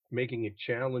making it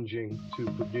challenging to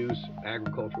produce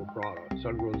agricultural products.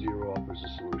 Sun-Grown Zero offers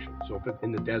a solution. So if it's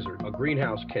in the desert, a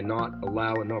greenhouse cannot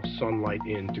allow enough sunlight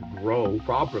in to grow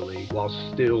properly while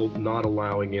still not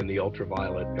allowing in the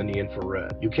ultraviolet and the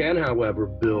infrared. You can, however,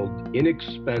 build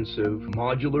inexpensive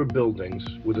modular buildings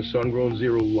with a Sun-Grown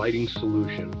Zero lighting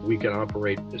solution. We can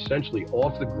operate essentially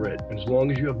off the grid. And as long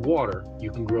as you have water,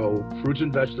 you can grow fruits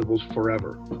and vegetables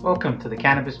forever. Welcome to the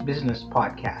Cannabis Business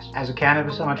Podcast. As a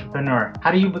cannabis entrepreneur,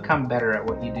 how do you become better at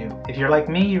what you do? If you're like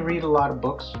me, you read a lot of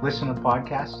books, listen to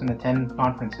podcasts, and attend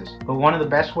conferences. But one of the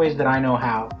best ways that I know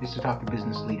how is to talk to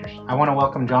business leaders. I want to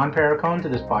welcome John Perricone to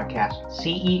this podcast,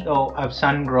 CEO of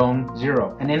Sun-Grown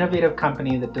Zero, an innovative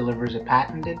company that delivers a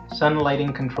patented sun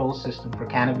lighting control system for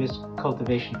cannabis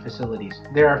cultivation facilities.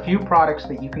 There are few products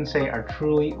that you can say are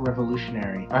truly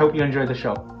revolutionary. I hope you enjoy the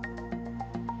show.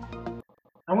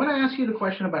 I want to ask you the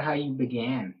question about how you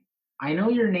began. I know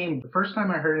your name. The first time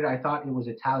I heard it, I thought it was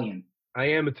Italian. I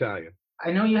am Italian.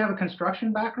 I know you have a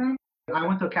construction background. I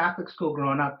went to a Catholic school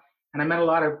growing up, and I met a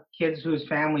lot of kids whose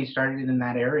families started in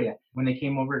that area. When they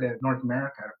came over to North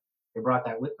America, they brought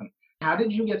that with them. How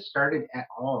did you get started at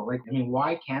all?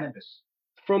 Why cannabis?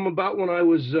 From about when I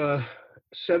was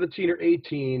 17 or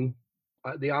 18,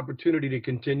 the opportunity to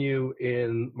continue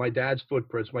in my dad's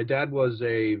footprints. My dad was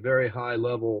a very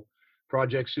high-level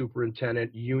project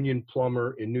superintendent, union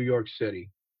plumber in New York City.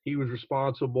 He was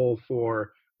responsible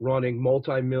for running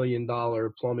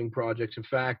multi-million-dollar plumbing projects. In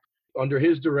fact, under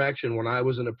his direction, when I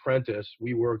was an apprentice,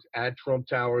 we worked at Trump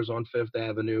Towers on Fifth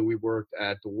Avenue. We worked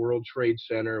at the World Trade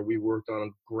Center. We worked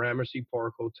on Gramercy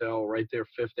Park Hotel right there,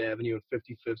 Fifth Avenue and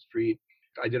 55th Street.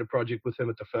 I did a project with him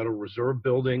at the Federal Reserve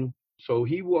Building. So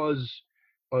he was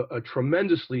a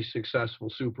tremendously successful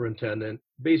superintendent,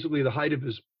 basically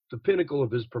the pinnacle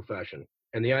of his profession.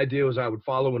 And the idea was I would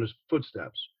follow in his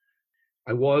footsteps.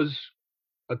 I was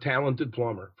a talented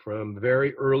plumber. From a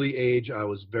very early age, I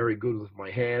was very good with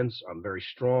my hands. I'm very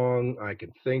strong. I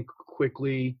can think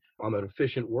quickly. I'm an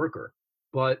efficient worker.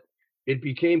 But it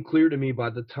became clear to me by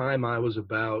the time I was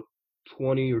about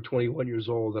 20 or 21 years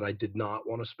old that I did not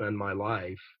want to spend my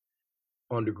life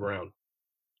underground.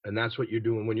 And that's what you're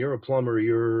doing. When you're a plumber,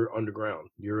 you're underground.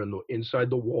 You're inside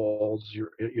the walls.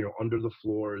 You're under the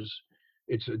floors.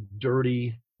 It's a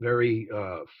dirty, very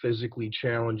physically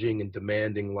challenging and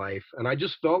demanding life. And I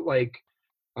just felt like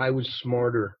I was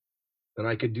smarter and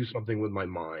I could do something with my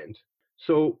mind.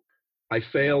 So I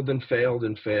failed and failed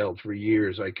and failed for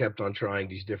years. I kept on trying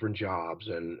these different jobs,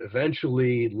 and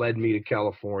eventually it led me to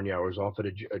California. I was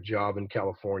offered a job in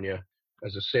California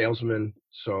as a salesman.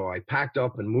 So I packed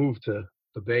up and moved to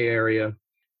the Bay Area,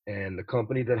 and the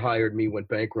company that hired me went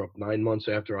bankrupt 9 months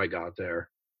after I got there.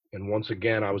 And once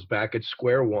again, I was back at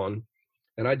square one,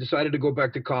 and I decided to go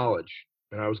back to college,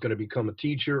 and I was going to become a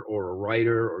teacher or a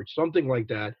writer or something like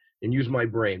that and use my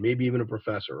brain, maybe even a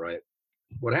professor, right?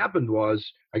 What happened was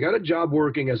I got a job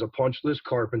working as a punch list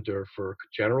carpenter for a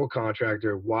general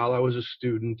contractor while I was a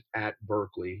student at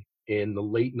Berkeley in the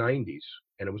late 90s.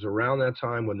 And it was around that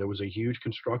time when there was a huge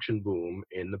construction boom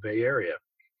in the Bay Area.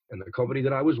 And the company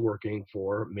that I was working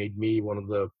for made me one of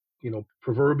the,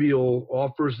 proverbial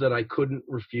offers that I couldn't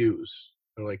refuse.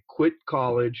 They're like, quit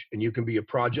college and you can be a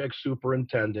project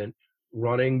superintendent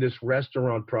running this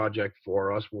restaurant project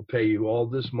for us. We'll pay you all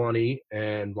this money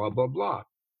and blah, blah, blah.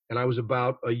 And I was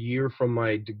about a year from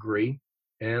my degree,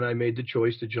 and I made the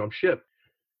choice to jump ship.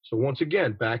 So once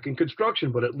again, back in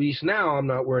construction, but at least now I'm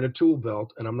not wearing a tool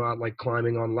belt and I'm not like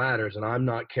climbing on ladders and I'm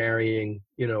not carrying,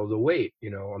 the weight.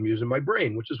 I'm using my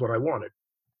brain, which is what I wanted.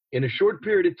 In a short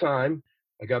period of time,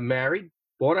 I got married,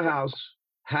 bought a house,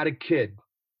 had a kid,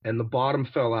 and the bottom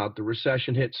fell out. The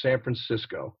recession hit San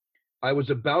Francisco. I was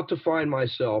about to find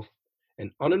myself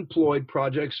an unemployed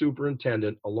project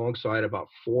superintendent alongside about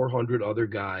 400 other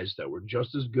guys that were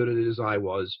just as good at it as I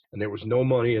was, and there was no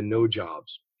money and no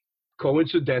jobs.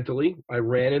 Coincidentally, I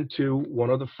ran into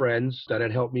one of the friends that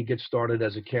had helped me get started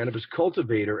as a cannabis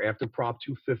cultivator after Prop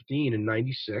 215 in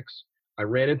 96. I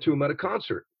ran into him at a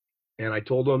concert, and I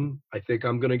told him, I think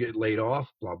I'm going to get laid off,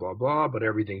 blah, blah, blah, but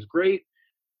everything's great.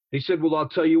 He said, well, I'll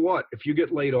tell you what, if you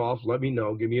get laid off, let me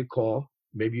know, give me a call.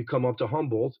 Maybe you come up to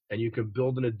Humboldt and you can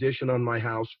build an addition on my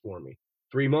house for me.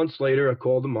 3 months later, I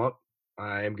called him up.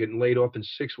 I am getting laid off in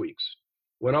 6 weeks.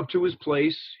 Went up to his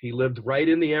place. He lived right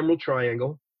in the Emerald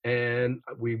Triangle. And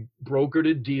we brokered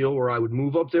a deal where I would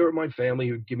move up there with my family.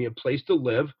 He would give me a place to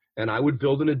live, and I would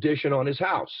build an addition on his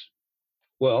house.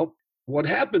 Well, what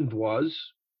happened was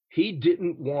he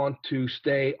didn't want to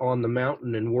stay on the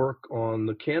mountain and work on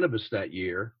the cannabis that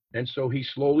year. And so he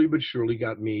slowly but surely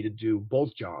got me to do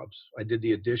both jobs. I did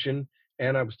the addition,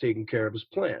 and I was taking care of his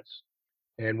plants.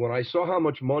 And when I saw how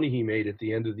much money he made at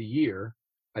the end of the year,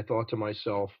 I thought to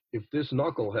myself, if this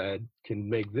knucklehead can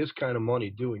make this kind of money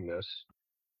doing this,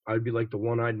 I'd be like the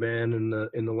one-eyed man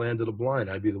in the land of the blind.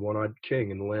 I'd be the one-eyed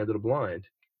king in the land of the blind.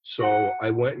 So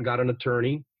I went and got an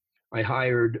attorney. I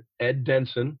hired Ed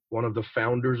Denson, one of the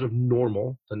founders of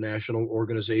NORML, the National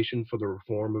Organization for the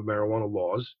Reform of Marijuana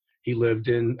Laws. He lived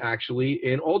actually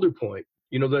in Alder Point.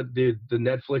 You know, the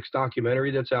Netflix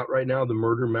documentary that's out right now, the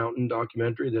Murder Mountain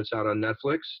documentary that's out on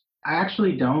Netflix? I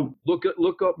actually don't.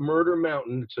 Look up Murder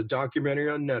Mountain. It's a documentary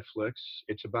on Netflix.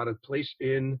 It's about a place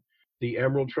in the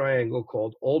Emerald Triangle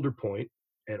called Alder Point.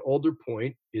 And Alder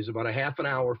Point is about a half an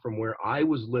hour from where I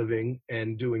was living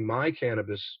and doing my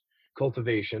cannabis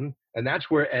cultivation. And that's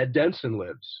where Ed Denson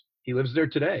lives. He lives there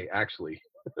today, actually.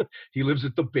 He lives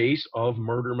at the base of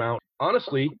Murder Mountain.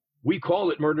 Honestly, we call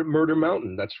it Murder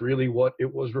Mountain. That's really what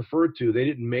it was referred to. They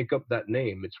didn't make up that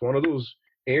name. It's one of those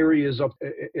areas up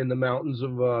in the mountains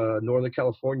of Northern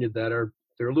California they're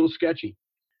a little sketchy,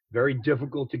 very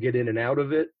difficult to get in and out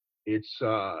of it. It's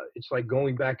like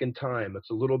going back in time.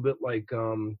 It's a little bit like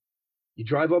you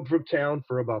drive up from town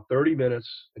for about 30 minutes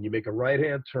and you make a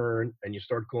right-hand turn and you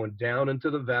start going down into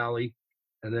the valley,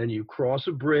 and then you cross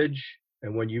a bridge.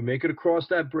 And when you make it across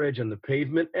that bridge and the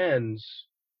pavement ends,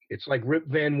 it's like Rip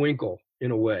Van Winkle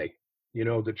in a way. You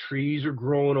know, the trees are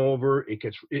growing over. It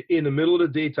gets in the middle of the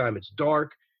daytime. It's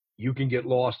dark. You can get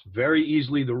lost very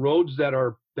easily. The roads that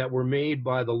were made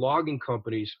by the logging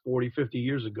companies 40, 50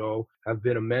 years ago have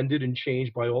been amended and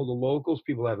changed by all the locals.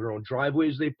 People have their own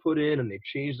driveways they put in, and they've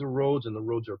changed the roads, and the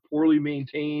roads are poorly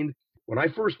maintained. When I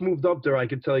first moved up there, I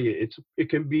can tell you it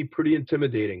can be pretty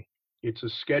intimidating. It's a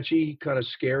sketchy, kind of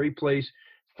scary place.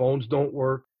 Phones don't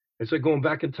work. It's like going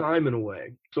back in time in a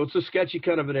way. So it's a sketchy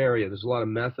kind of an area. There's a lot of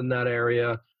meth in that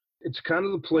area. It's kind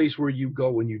of the place where you go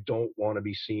when you don't want to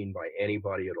be seen by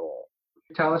anybody at all.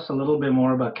 Tell us a little bit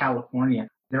more about California.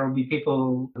 There will be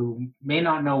people who may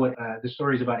not know what the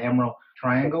stories about Emerald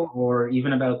Triangle or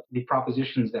even about the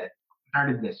propositions that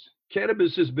started this.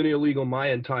 Cannabis has been illegal my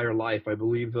entire life. I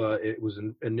believe it was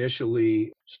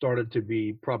initially started to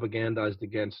be propagandized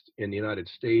against in the United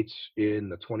States in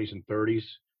the 20s and 30s.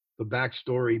 The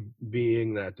backstory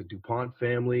being that the DuPont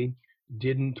family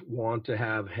didn't want to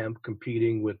have hemp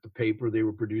competing with the paper they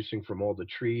were producing from all the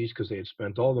trees because they had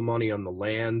spent all the money on the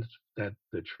land that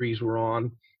the trees were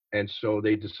on. And so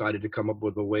they decided to come up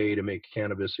with a way to make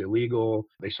cannabis illegal.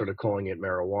 They started calling it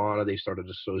marijuana. They started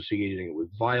associating it with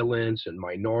violence and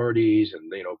minorities,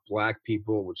 and black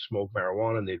people would smoke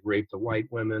marijuana and they'd rape the white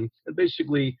women. And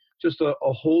basically just a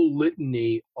whole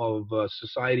litany of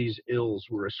society's ills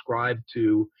were ascribed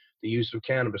to the use of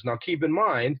cannabis. Now, keep in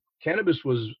mind, cannabis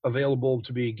was available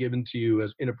to be given to you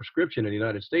as in a prescription in the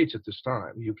United States at this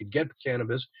time. You could get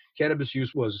cannabis. Cannabis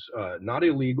use was not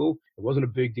illegal. It wasn't a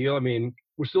big deal. I mean,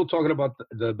 we're still talking about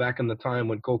the back in the time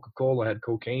when Coca-Cola had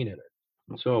cocaine in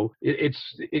it. So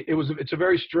it's a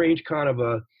very strange kind of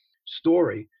a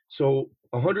story. So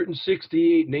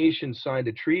 168 nations signed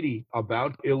a treaty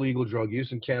about illegal drug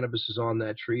use, and cannabis is on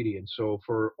that treaty. And so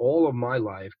for all of my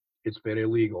life, it's been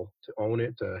illegal to own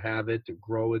it, to have it, to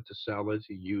grow it, to sell it,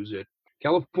 to use it.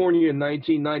 California in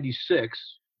 1996,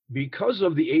 because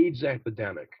of the AIDS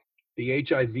epidemic, the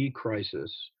HIV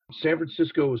crisis, San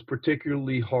Francisco was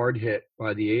particularly hard hit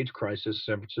by the AIDS crisis.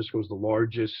 San Francisco is the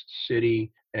largest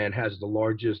city and has the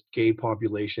largest gay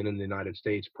population in the United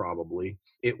States, probably.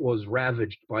 It was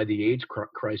ravaged by the AIDS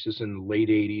crisis in the late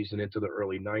 80s and into the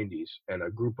early 90s. And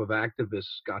a group of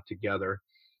activists got together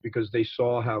because they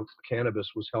saw how cannabis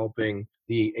was helping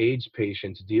the AIDS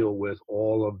patients deal with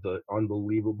all of the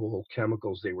unbelievable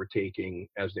chemicals they were taking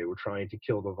as they were trying to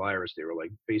kill the virus. They were like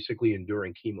basically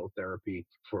enduring chemotherapy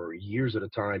for years at a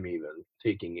time, even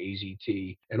taking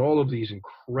AZT and all of these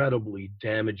incredibly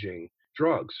damaging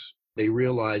drugs. They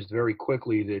realized very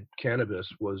quickly that cannabis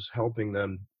was helping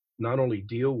them not only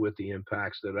deal with the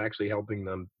impacts, but actually helping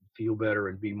them feel better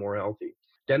and be more healthy.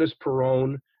 Dennis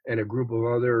Peron and a group of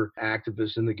other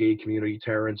activists in the gay community,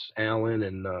 Terrence Allen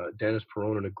and Dennis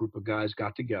Peron and a group of guys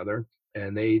got together,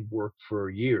 and they worked for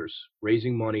years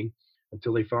raising money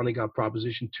until they finally got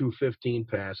Proposition 215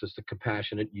 passed as the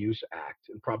Compassionate Use Act.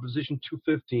 And Proposition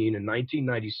 215 in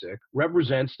 1996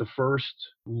 represents the first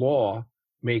law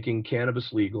making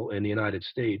cannabis legal in the United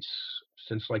States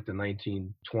since like the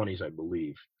 1920s, I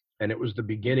believe. And it was the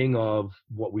beginning of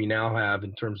what we now have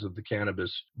in terms of the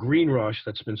cannabis green rush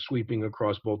that's been sweeping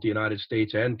across both the United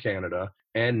States and Canada,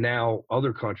 and now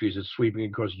other countries. It's sweeping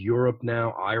across Europe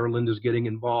now. Ireland is getting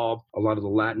involved. A lot of the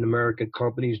Latin American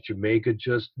companies, Jamaica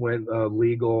just went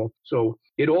legal. So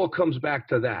it all comes back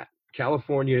to that.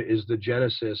 California is the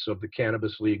genesis of the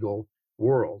cannabis legal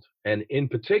world. And in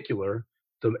particular,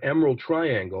 The Emerald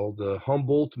Triangle, the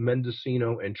Humboldt,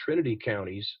 Mendocino, and Trinity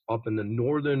counties up in the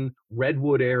northern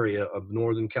Redwood area of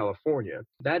Northern California,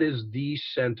 that is the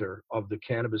center of the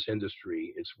cannabis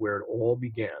industry. It's where it all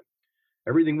began.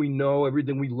 Everything we know,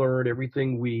 everything we learned,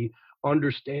 everything we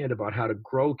understand about how to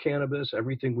grow cannabis,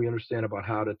 everything we understand about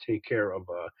how to take care of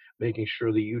making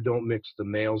sure that you don't mix the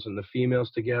males and the females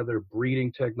together,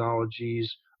 breeding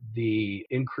technologies, the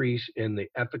increase in the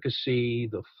efficacy,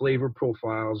 the flavor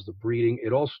profiles, the breeding,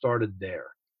 it all started there.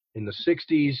 In the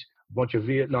 60s, a bunch of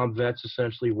Vietnam vets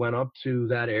essentially went up to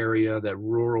that area, that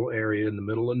rural area in the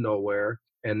middle of nowhere,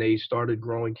 and they started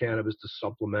growing cannabis to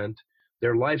supplement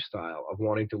their lifestyle of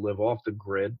wanting to live off the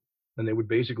grid. And they would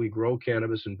basically grow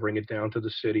cannabis and bring it down to the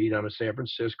city, down to San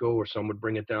Francisco, or some would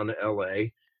bring it down to LA.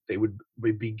 They would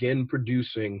begin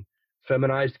producing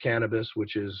feminized cannabis,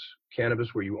 which is cannabis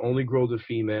where you only grow the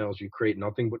females. You create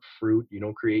nothing but fruit. You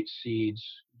don't create seeds.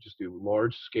 You just do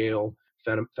large scale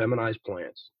feminized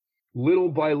plants. Little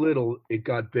by little, it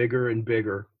got bigger and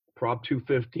bigger. Prop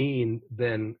 215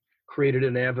 then created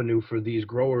an avenue for these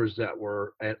growers that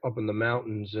were up in the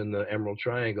mountains in the Emerald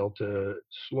Triangle to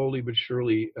slowly but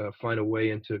surely find a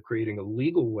way into creating a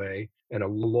legal way and a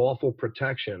lawful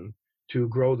protection to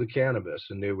grow the cannabis.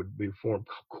 And they would form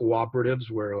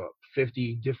cooperatives where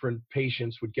 50 different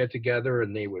patients would get together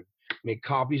and they would make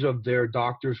copies of their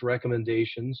doctor's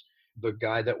recommendations. The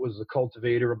guy that was the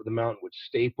cultivator up the mountain would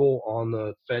staple on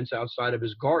the fence outside of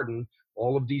his garden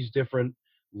all of these different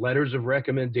letters of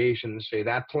recommendation and say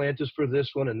that plant is for this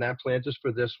one and that plant is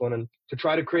for this one, and to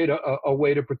try to create a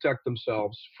way to protect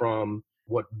themselves from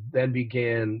what then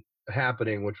began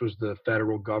happening, which was the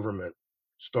federal government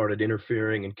started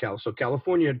interfering in So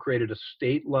California had created a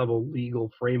state level legal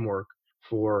framework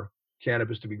for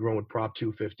cannabis to be grown with Prop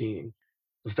 215.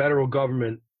 The federal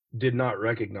government did not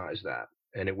recognize that.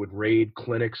 And it would raid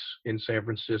clinics in San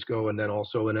Francisco and then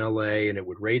also in LA, and it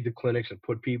would raid the clinics and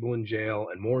put people in jail.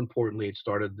 And more importantly, it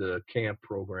started the CAMP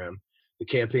program, the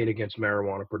Campaign Against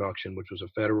Marijuana Production, which was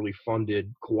a federally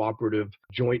funded cooperative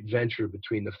joint venture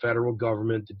between the federal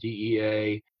government, the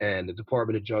DEA, and the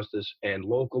Department of Justice and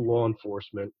local law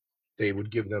enforcement. They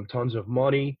would give them tons of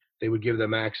money. They would give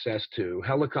them access to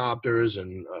helicopters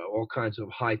and all kinds of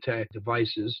high-tech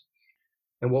devices.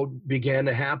 And what began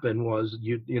to happen was,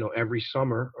 every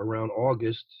summer around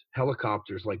August,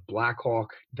 helicopters like Black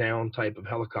Hawk Down type of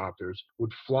helicopters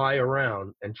would fly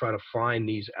around and try to find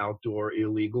these outdoor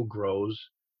illegal grows.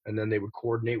 And then they would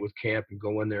coordinate with camp and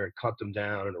go in there and cut them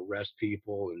down and arrest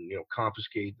people and,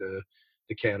 confiscate the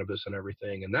cannabis and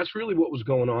everything. And that's really what was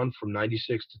going on from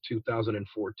 96 to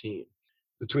 2014.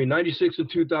 Between 96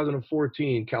 and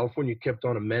 2014, California kept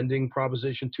on amending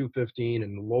Proposition 215,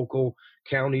 and local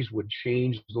counties would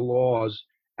change the laws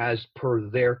as per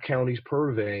their county's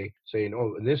purvey, saying,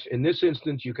 oh, in this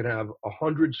instance, you can have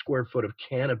 100 square foot of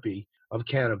canopy of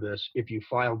cannabis if you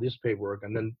file this paperwork.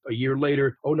 And then a year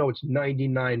later, oh, no, it's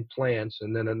 99 plants.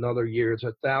 And then another year, it's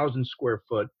 1,000 square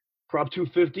foot. Prop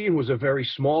 215 was a very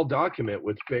small document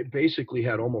which basically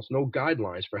had almost no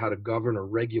guidelines for how to govern or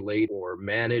regulate or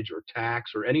manage or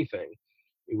tax or anything.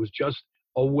 It was just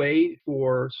a way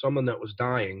for someone that was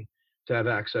dying to have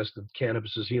access to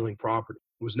cannabis's healing property.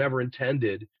 It was never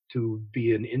intended to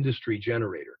be an industry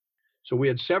generator. So we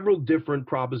had several different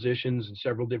propositions and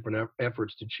several different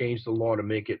efforts to change the law to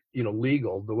make it,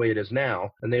 legal the way it is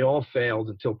now, and they all failed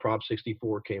until Prop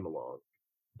 64 came along.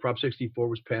 Prop 64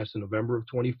 was passed in November of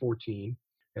 2014,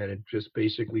 and it just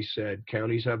basically said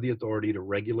counties have the authority to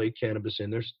regulate cannabis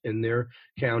in their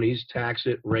counties, tax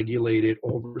it, regulate it,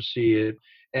 oversee it,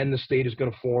 and the state is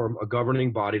going to form a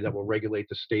governing body that will regulate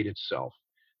the state itself,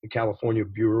 the California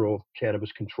Bureau of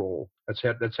Cannabis Control.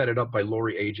 That's headed up by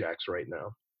Lori Ajax right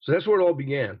now. So that's where it all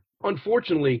began.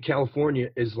 Unfortunately, California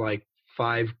is like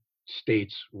 5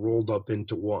 states rolled up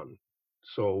into one.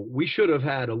 So we should have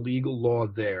had a legal law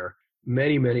there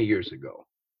many, many years ago,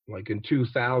 like in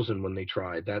 2000 when they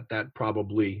tried. That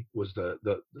probably was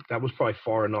that was probably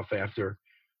far enough after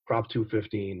Prop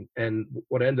 215. And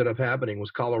what ended up happening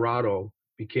was Colorado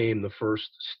became the first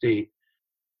state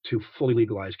to fully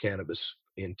legalize cannabis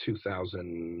in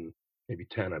 2000, maybe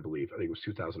 10, I believe. I think it was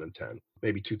 2010,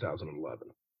 maybe 2011,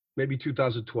 maybe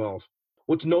 2012.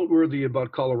 What's noteworthy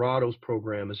about Colorado's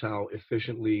program is how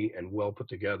efficiently and well put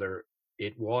together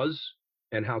it was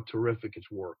and how terrific it's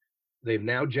worked. They've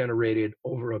now generated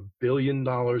over $1 billion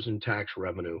in tax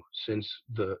revenue since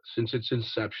its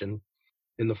inception.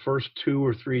 In the first 2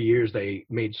 or 3 years, they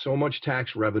made so much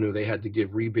tax revenue they had to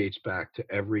give rebates back to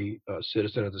every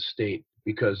citizen of the state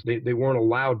because they weren't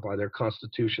allowed by their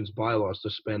constitution's bylaws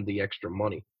to spend the extra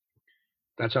money.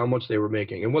 That's how much they were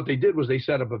making. And what they did was they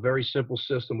set up a very simple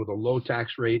system with a low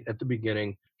tax rate at the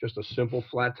beginning, just a simple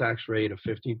flat tax rate of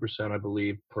 15%, I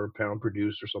believe, per pound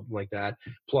produced or something like that,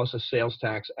 plus a sales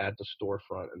tax at the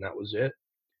storefront. And that was it.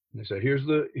 And they said,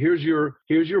 here's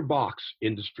your box,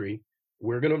 industry.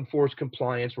 We're going to enforce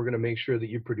compliance. We're going to make sure that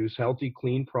you produce healthy,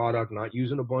 clean product, not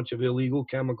using a bunch of illegal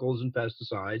chemicals and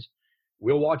pesticides.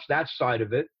 We'll watch that side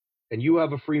of it. And you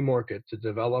have a free market to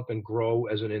develop and grow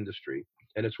as an industry.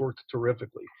 And it's worked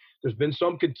terrifically. There's been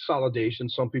some consolidation.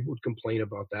 Some people would complain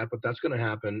about that, but that's going to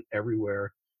happen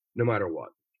everywhere, no matter what.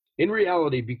 In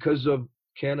reality, because of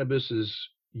cannabis's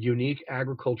unique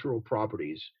agricultural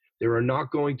properties, there are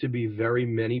not going to be very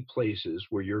many places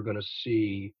where you're going to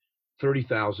see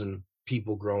 30,000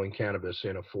 people growing cannabis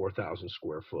in a 4,000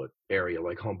 square foot area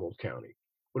like Humboldt County.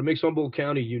 What makes Humboldt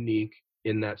County unique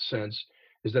in that sense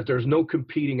is that there's no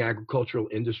competing agricultural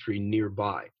industry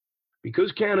nearby.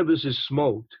 Because cannabis is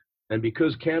smoked, and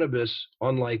because cannabis,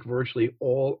 unlike virtually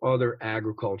all other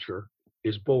agriculture,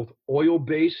 is both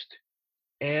oil-based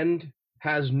and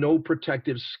has no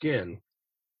protective skin,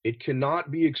 it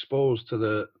cannot be exposed to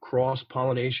the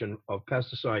cross-pollination of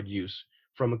pesticide use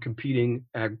from a competing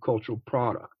agricultural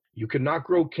product. You cannot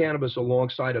grow cannabis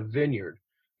alongside a vineyard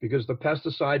because the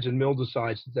pesticides and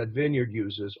mildewcides that vineyard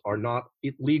uses are not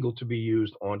legal to be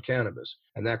used on cannabis.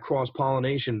 And that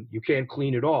cross-pollination, you can't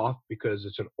clean it off because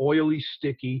it's an oily,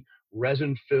 sticky,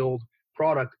 resin-filled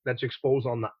product that's exposed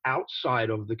on the outside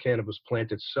of the cannabis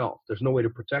plant itself. There's no way to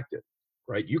protect it,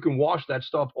 right? You can wash that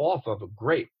stuff off of a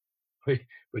grape, but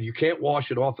you can't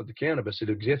wash it off of the cannabis.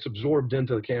 It gets absorbed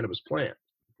into the cannabis plant,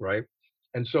 right?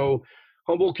 And so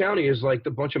Humboldt County is like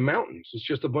a bunch of mountains. It's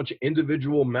just a bunch of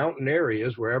individual mountain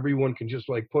areas where everyone can just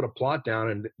like put a plot down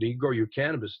and you grow your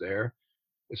cannabis there.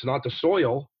 It's not the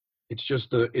soil. It's just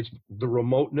the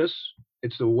remoteness.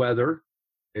 It's the weather.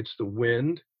 It's the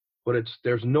wind. But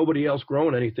there's nobody else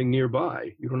growing anything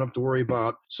nearby. You don't have to worry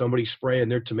about somebody spraying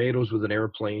their tomatoes with an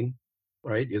airplane,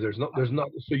 right? There's not.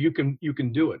 So you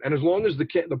can do it. And as long as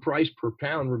the price per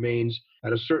pound remains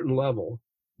at a certain level,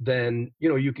 then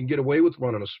you can get away with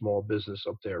running a small business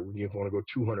up there when you want to go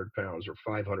 200 pounds or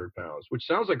 500 pounds, which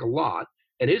sounds like a lot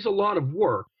and is a lot of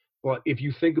work. But if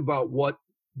you think about what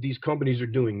these companies are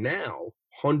doing now,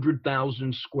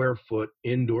 100,000 square foot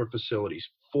indoor facilities,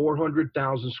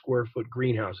 400,000 square foot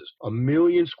greenhouses, 1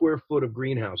 million square foot of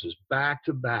greenhouses back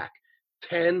to back,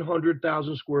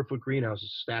 100,000 square foot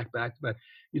greenhouses stacked back to back.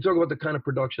 You talk about the kind of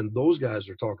production those guys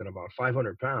are talking about,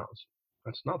 500 pounds.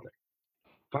 That's nothing.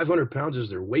 500 pounds is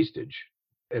their wastage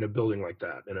in a building like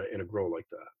that, in a grow like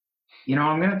that.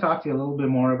 I'm going to talk to you a little bit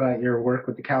more about your work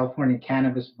with the California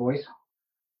Cannabis Voice.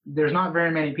 There's not very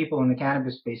many people in the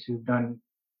cannabis space who've done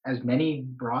as many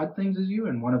broad things as you,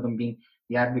 and one of them being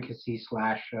the advocacy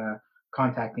 /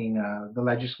 contacting the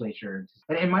legislature.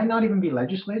 And it might not even be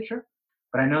legislature,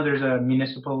 but I know there's a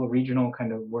municipal, regional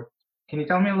kind of work. Can you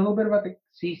tell me a little bit about the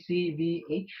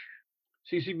CCVH?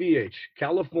 CCVH,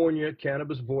 California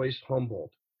Cannabis Voice,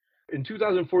 Humboldt. In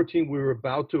 2014, we were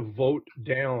about to vote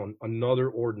down another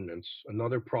ordinance,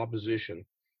 another proposition.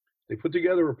 They put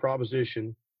together a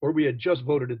proposition, or we had just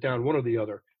voted it down, one or the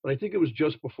other. But I think it was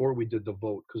just before we did the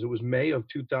vote, because it was May of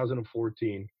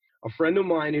 2014. A friend of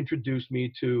mine introduced me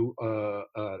to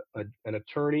an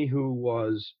attorney who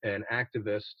was an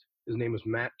activist. His name was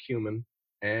Matt Cuman,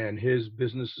 and his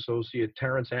business associate,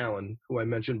 Terrence Allen, who I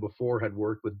mentioned before, had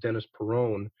worked with Dennis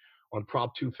Perrone on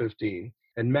Prop 215.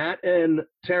 And Matt and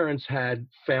Terrence had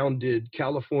founded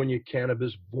California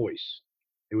Cannabis Voice.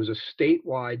 It was a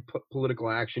statewide political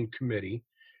action committee,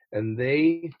 and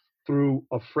they, through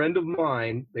a friend of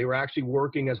mine, they were actually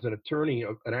working as an attorney,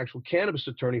 an actual cannabis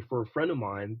attorney for a friend of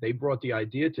mine. They brought the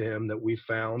idea to him that we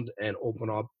found and open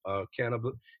up a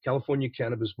California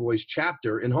Cannabis Voice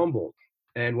chapter in Humboldt.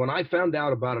 And when I found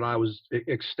out about it, I was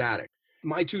ecstatic.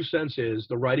 My 2 cents is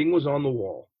the writing was on the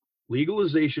wall.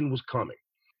 Legalization was coming.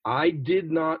 I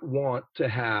did not want to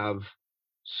have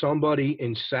somebody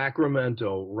in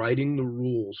Sacramento writing the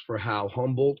rules for how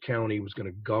Humboldt County was going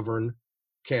to govern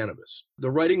cannabis. The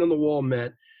writing on the wall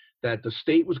meant that the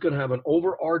state was going to have an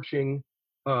overarching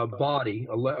body,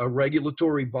 a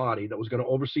regulatory body that was going to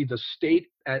oversee the state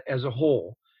as a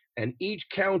whole. And each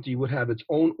county would have its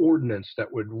own ordinance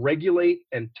that would regulate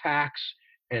and tax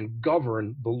and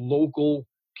govern the local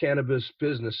cannabis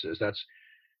businesses. That's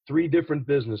 3 different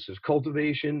businesses: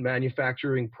 cultivation,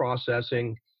 manufacturing,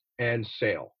 processing, and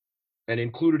sale. And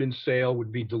included in sale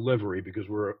would be delivery, because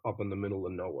we're up in the middle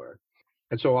of nowhere.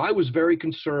 And so I was very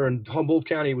concerned. Humboldt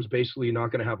County was basically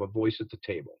not going to have a voice at the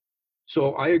table.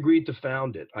 So I agreed to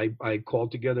found it. I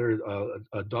called together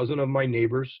a dozen of my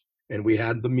neighbors, And we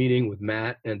had the meeting with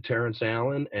Matt and Terrence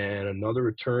Allen and another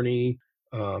attorney,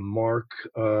 Mark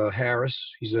Harris.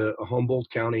 He's a Humboldt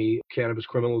County cannabis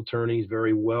criminal attorney. He's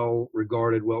very well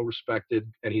regarded, well respected,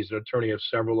 and he's an attorney of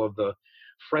several of the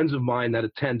friends of mine that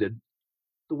attended.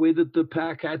 The way that the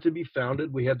PAC had to be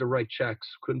founded, we had to write checks,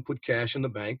 couldn't put cash in the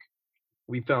bank.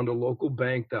 We found a local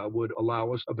bank that would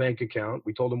allow us a bank account.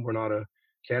 We told them we're not a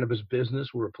cannabis business,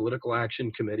 we're a political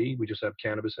action committee. We just have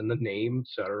cannabis in the name,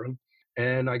 et cetera.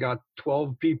 And I got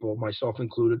 12 people, myself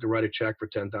included, to write a check for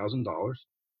 $10,000.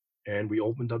 And we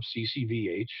opened up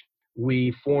CCVH.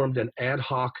 We formed an ad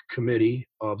hoc committee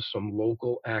of some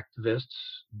local activists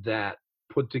that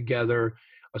put together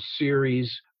a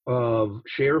series of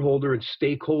shareholder and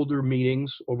stakeholder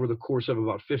meetings over the course of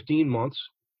about 15 months.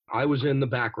 I was in the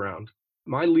background.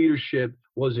 My leadership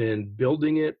was in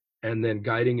building it and then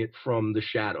guiding it from the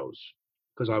shadows,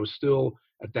 because I was still,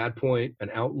 at that point, an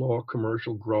outlaw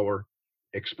commercial grower.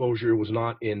 Exposure was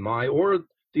not in my or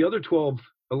the other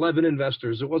 11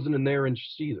 investors. It wasn't in their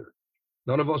interest either.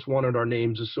 None of us wanted our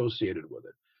names associated with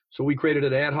it. So we created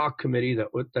an ad hoc committee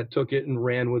that took it and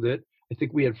ran with it. I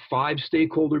think we had 5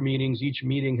 stakeholder meetings. Each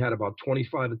meeting had about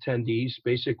 25 attendees,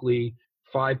 basically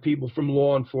 5 people from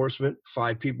law enforcement,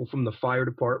 5 people from the fire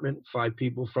department, 5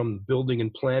 people from the building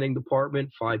and planning department,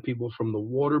 5 people from the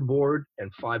water board,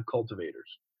 and 5 cultivators.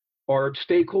 Our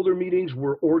stakeholder meetings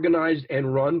were organized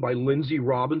and run by Lindsay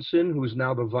Robinson, who is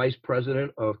now the vice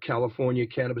president of California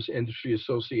Cannabis Industry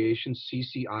Association,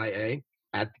 CCIA.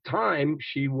 At the time,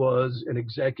 she was an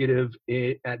executive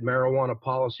at Marijuana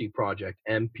Policy Project,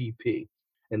 MPP.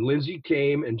 And Lindsay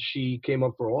came, and she came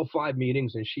up for all 5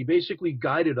 meetings, and she basically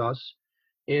guided us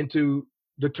into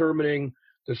determining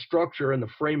the structure and the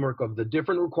framework of the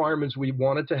different requirements we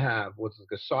wanted to have, with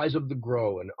the size of the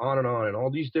grow and on, and all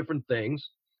these different things.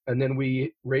 And then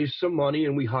we raised some money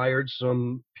and we hired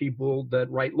some people that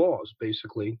write laws,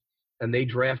 basically. And they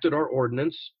drafted our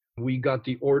ordinance. We got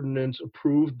the ordinance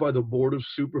approved by the Board of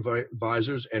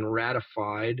Supervisors and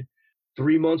ratified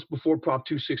 3 months before Prop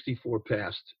 264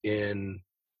 passed in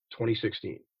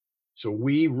 2016. So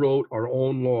we wrote our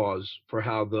own laws for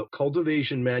how the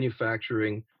cultivation,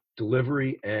 manufacturing,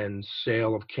 delivery, and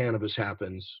sale of cannabis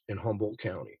happens in Humboldt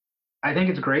County. I think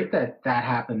it's great that that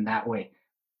happened that way.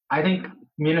 I think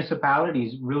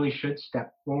municipalities really should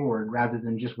step forward rather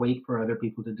than just wait for other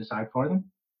people to decide for them.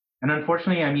 And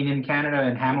unfortunately, I mean, in Canada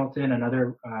and Hamilton and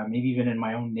other, maybe even in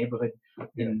my own neighborhood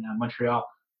in Montreal,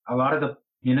 a lot of the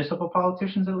municipal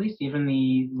politicians, at least, even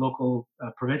the local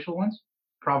provincial ones,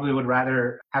 probably would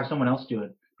rather have someone else do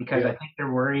it, because I think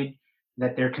they're worried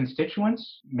that their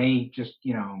constituents may just,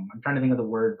 I'm trying to think of the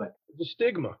word, but the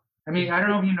stigma. I mean, I don't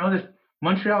know if you know this,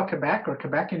 Montreal, Quebec, or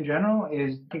Quebec in general,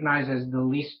 is recognized as the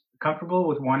least comfortable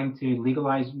with wanting to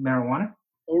legalize marijuana.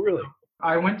 Oh, really?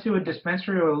 I went to a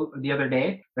dispensary the other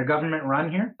day. They're government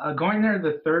run here. Going there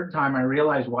the 3rd time, I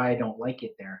realized why I don't like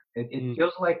it there. It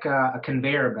feels like a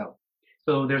conveyor belt.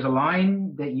 So there's a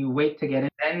line that you wait to get in.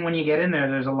 Then when you get in there,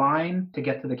 there's a line to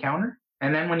get to the counter.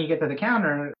 And then when you get to the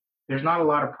counter, there's not a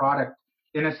lot of product.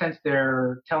 In a sense,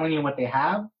 they're telling you what they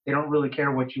have. They don't really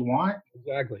care what you want.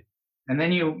 Exactly. And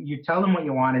then you tell them what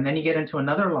you want, and then you get into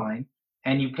another line,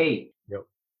 and you pay. Yep.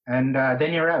 And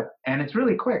then you're out. And it's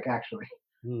really quick, actually.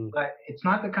 But it's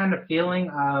not the kind of feeling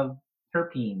of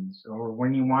terpenes or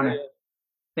when you want to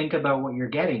think about what you're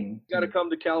getting. You got to come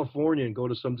to California and go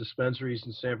to some dispensaries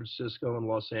in San Francisco and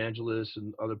Los Angeles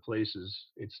and other places.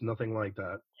 It's nothing like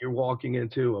that. You're walking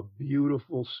into a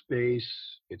beautiful space.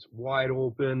 It's wide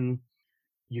open.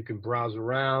 You can browse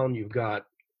around. You've got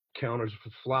counters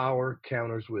with flour,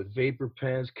 counters with vapor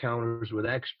pens, counters with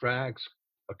extracts,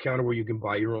 a counter where you can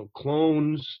buy your own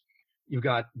clones. You've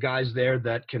got guys there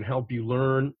that can help you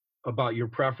learn about your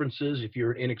preferences if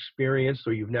you're inexperienced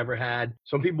or you've never had.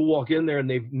 Some people walk in there and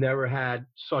they've never had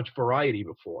such variety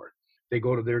before. They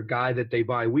go to their guy that they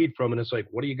buy weed from and it's like,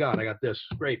 what do you got? I got this.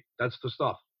 Great. That's the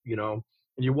stuff, And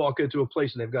you walk into a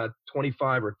place and they've got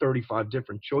 25 or 35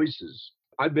 different choices.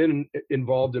 I've been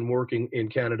involved in working in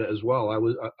Canada as well. I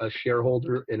was a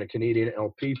shareholder in a Canadian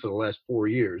LP for the last 4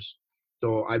 years.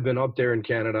 So I've been up there in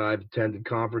Canada. I've attended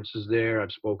conferences there.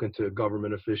 I've spoken to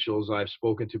government officials. I've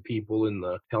spoken to people in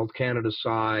the Health Canada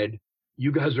side.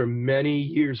 You guys are many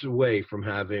years away from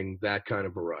having that kind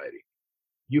of variety.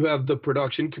 You have the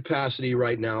production capacity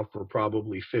right now for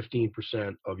probably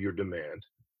 15% of your demand.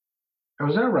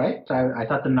 Was that right? I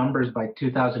thought the numbers by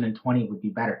 2020 would be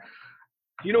better.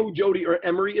 Do you know who Jody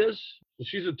Emery is?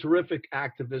 She's a terrific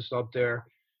activist up there.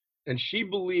 And she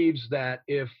believes that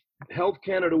if Health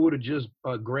Canada would have just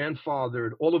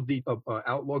grandfathered all of the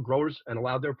outlaw growers and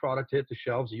allowed their product to hit the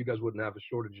shelves, you guys wouldn't have a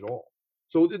shortage at all.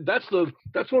 So that's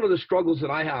one of the struggles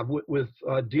that I have with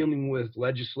dealing with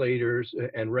legislators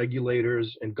and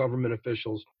regulators and government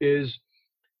officials is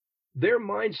their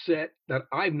mindset that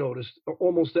I've noticed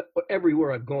almost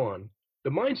everywhere I've gone. The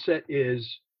mindset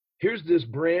is here's this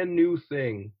brand new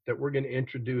thing that we're going to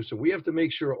introduce, and we have to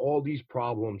make sure all these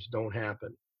problems don't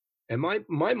happen. And my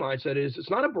mindset is it's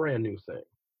not a brand new thing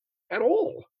at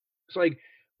all. It's like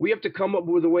we have to come up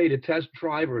with a way to test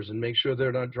drivers and make sure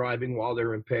they're not driving while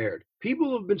they're impaired.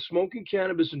 People have been smoking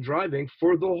cannabis and driving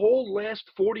for the whole last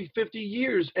 40, 50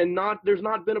 years, and there's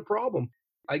not been a problem.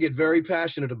 I get very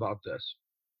passionate about this.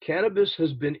 Cannabis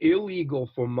has been illegal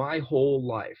for my whole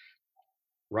life,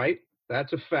 right?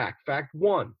 That's a fact. Fact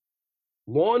one,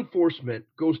 law enforcement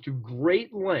goes to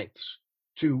great lengths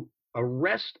to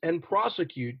arrest and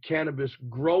prosecute cannabis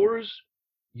growers,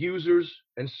 users,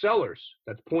 and sellers.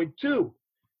 That's point two.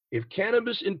 If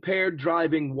cannabis impaired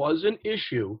driving was an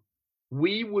issue,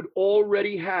 we would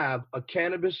already have a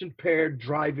cannabis impaired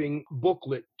driving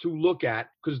booklet to look at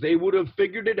because they would have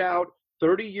figured it out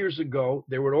 30 years ago.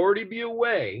 There would already be a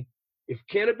way. If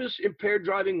cannabis impaired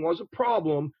driving was a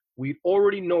problem, we'd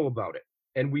already know about it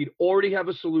and we'd already have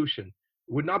a solution.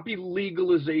 It would not be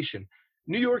legalization.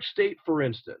 New York State, for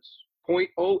instance,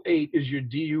 0.08 is your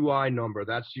DUI number.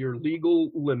 That's your legal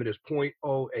limit is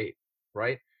 0.08,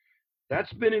 right?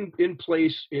 That's been in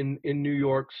place in New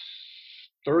York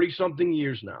 30-something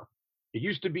years now. It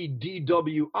used to be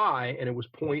DWI, and it was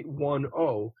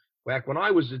 0.10 back when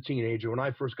I was a teenager, when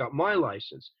I first got my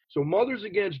license. So Mothers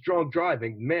Against Drunk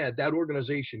Driving, MAD, that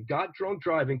organization, got drunk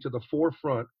driving to the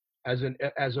forefront as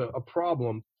a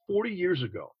problem 40 years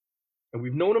ago. And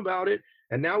we've known about it,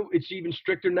 and now it's even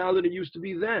stricter now than it used to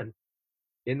be then.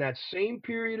 In that same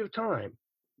period of time,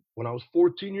 when I was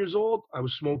 14 years old, I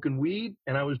was smoking weed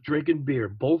and I was drinking beer.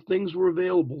 Both things were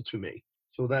available to me.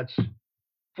 So that's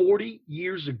 40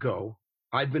 years ago.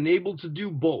 I've been able to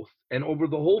do both. And over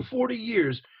the whole 40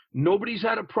 years, nobody's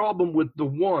had a problem with the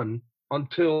one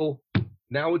until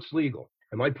now it's legal.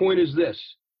 And my point is this.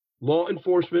 Law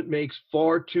enforcement makes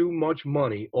far too much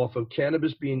money off of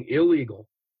cannabis being illegal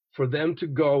for them to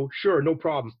go, sure, no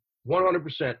problem,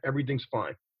 100%, everything's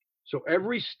fine. So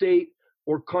every state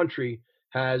or country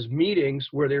has meetings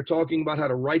where they're talking about how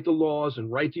to write the laws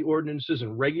and write the ordinances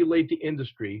and regulate the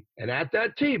industry. And at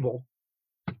that table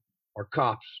are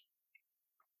cops,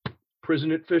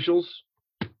 prison officials,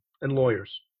 and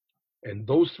lawyers. And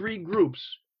those three groups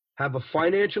have a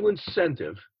financial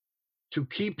incentive to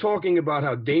keep talking about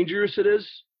how dangerous it is,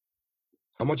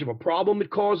 how much of a problem it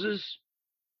causes,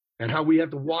 and how we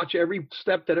have to watch every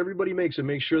step that everybody makes and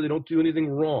make sure they don't do anything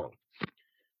wrong.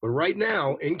 But right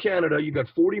now, in Canada, you got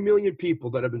 40 million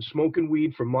people that have been smoking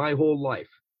weed for my whole life.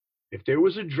 If there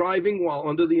was a driving while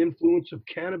under the influence of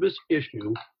cannabis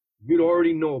issue, you'd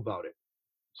already know about it.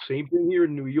 Same thing here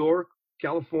in New York,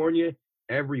 California,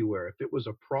 everywhere. If it was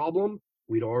a problem,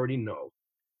 we'd already know.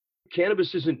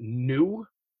 Cannabis isn't new.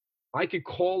 I could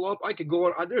call up, I could go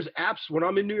on, there's apps, when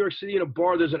I'm in New York City in a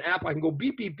bar, there's an app, I can go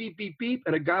beep, beep, beep, beep, beep,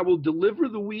 and a guy will deliver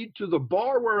the weed to the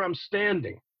bar where I'm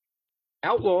standing.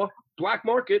 Outlaw, black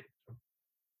market,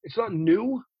 it's not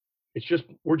new. It's just,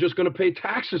 we're just going to pay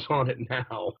taxes on it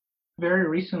now. Very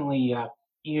recently,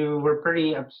 you were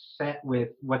pretty upset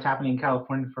with what's happening in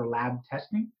California for lab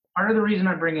testing. Part of the reason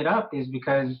I bring it up is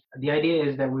because the idea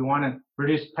is that we want to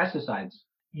reduce pesticides.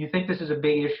 You think this is a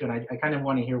big issue, and I kind of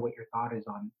want to hear what your thought is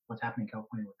on what's happening in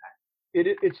California with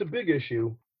that. It's a big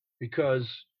issue because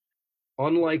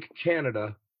unlike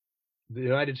Canada, the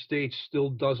United States still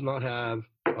does not have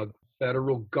a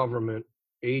federal government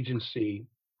agency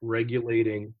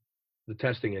regulating the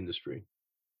testing industry.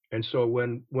 And so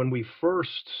when we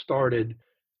first started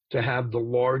to have the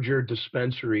larger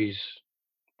dispensaries,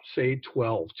 say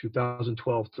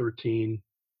 2012, 13,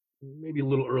 maybe a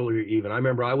little earlier even. I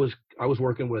remember I was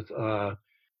working with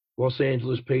Los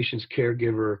Angeles Patients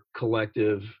Caregiver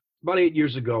Collective about 8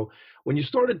 years ago. When you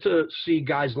started to see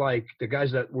guys like the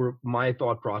guys that were, my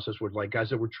thought process was like guys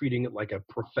that were treating it like a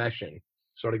profession,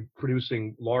 started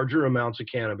producing larger amounts of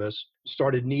cannabis,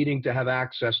 started needing to have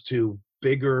access to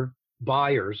bigger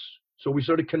buyers. So we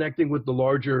started connecting with the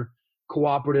larger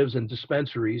cooperatives and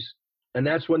dispensaries. And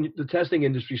that's when the testing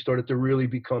industry started to really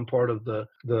become part of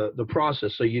the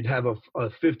process. So you'd have a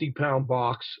 50-pound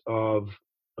box of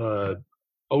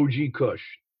OG Kush.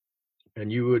 And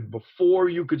you would, before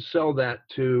you could sell that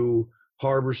to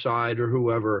Harborside or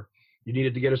whoever, you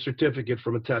needed to get a certificate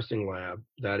from a testing lab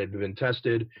that had been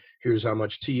tested. Here's how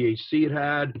much THC it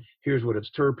had. Here's what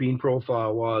its terpene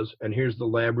profile was. And here's the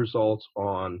lab results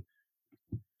on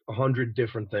 100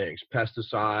 different things: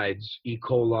 pesticides, E.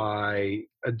 coli,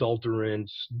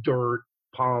 adulterants, dirt,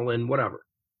 pollen, whatever.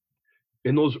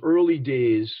 In those early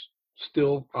days,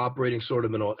 still operating sort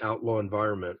of in an outlaw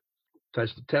environment,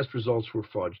 test results were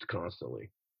fudged constantly.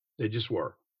 They just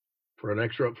were. For an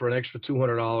extra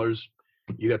 $200,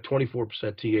 you got 24%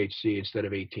 THC instead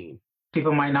of 18.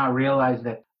 People might not realize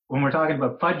that when we're talking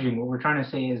about fudging, what we're trying to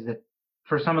say is that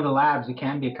for some of the labs, it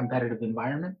can be a competitive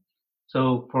environment.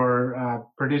 So for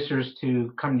producers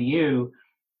to come to you,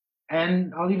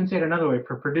 and I'll even say it another way,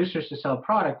 for producers to sell a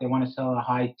product, they want to sell a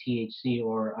high THC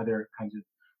or other kinds of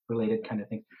related kind of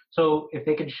things. So if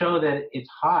they can show that it's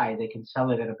high, they can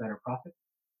sell it at a better profit.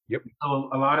 Yep. So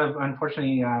a lot of,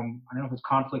 unfortunately, I don't know if it's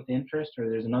conflict of interest or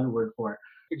there's another word for it.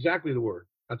 Exactly the word.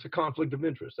 That's a conflict of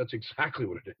interest. That's exactly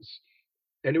what it is.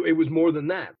 And it was more than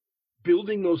that.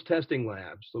 Building those testing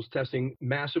labs, those testing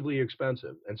massively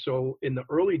expensive. And so in the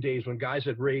early days when guys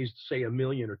had raised, say, $1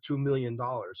 million or $2 million,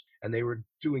 and they were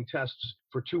doing tests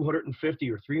for $250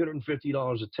 or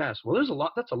 $350 a test,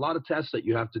 well, that's a lot of tests that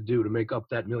you have to do to make up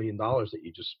that $1 million that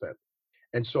you just spent.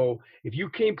 And so if you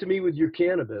came to me with your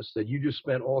cannabis that you just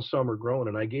spent all summer growing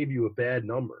and I gave you a bad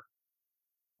number,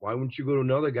 why wouldn't you go to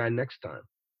another guy next time?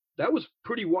 That was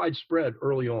pretty widespread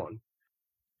early on.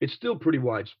 It's still pretty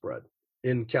widespread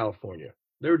in California.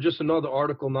 There was just another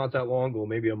article not that long ago,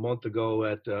 maybe a month ago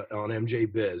on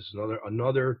MJ Biz.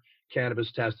 Another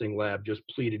cannabis testing lab just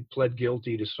pled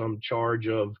guilty to some charge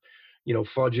of,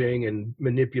 fudging and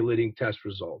manipulating test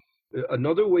results.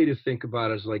 Another way to think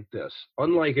about it is like this.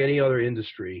 Unlike any other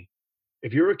industry,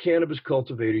 if you're a cannabis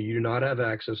cultivator, you do not have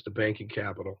access to banking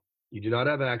capital. You do not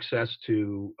have access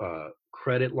to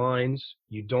credit lines.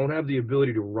 You don't have the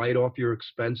ability to write off your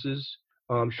expenses.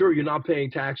 Sure, you're not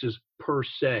paying taxes per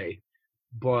se,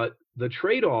 but the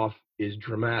trade-off is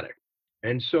dramatic.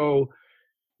 And so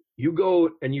you go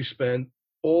and you spend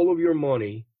all of your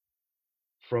money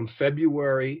from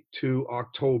February to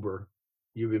October.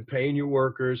 You've been paying your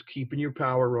workers, keeping your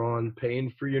power on,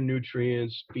 paying for your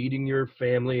nutrients, feeding your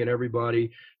family and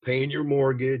everybody, paying your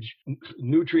mortgage.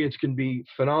 Nutrients can be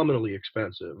phenomenally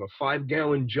expensive. A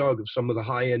 5-gallon jug of some of the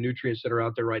high-end nutrients that are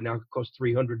out there right now cost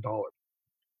 $300.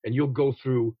 And you'll go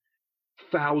through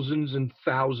thousands and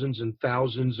thousands and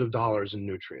thousands of dollars in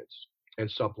nutrients and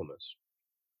supplements.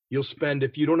 You'll spend,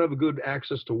 if you don't have a good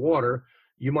access to water,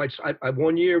 you might,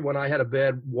 one year when I had a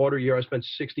bad water year, I spent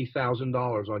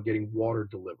 $60,000 on getting water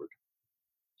delivered.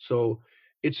 So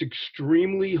it's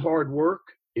extremely hard work.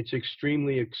 It's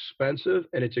extremely expensive,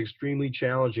 and it's extremely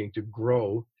challenging to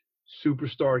grow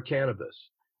superstar cannabis.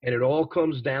 And it all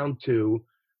comes down to,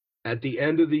 at the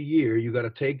end of the year, you got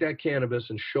to take that cannabis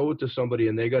and show it to somebody,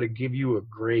 and they got to give you a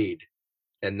grade.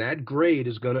 And that grade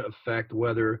is going to affect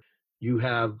whether you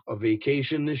have a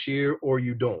vacation this year or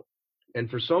you don't. And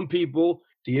for some people,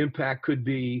 the impact could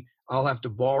be, I'll have to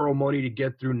borrow money to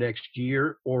get through next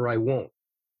year, or I won't.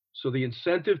 So the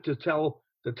incentive to tell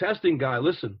the testing guy,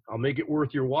 listen, I'll make it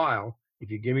worth your while if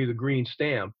you give me the green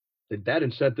stamp, that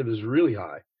incentive is really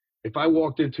high. If I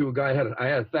walked into a guy, I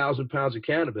had 1,000 pounds of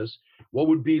cannabis,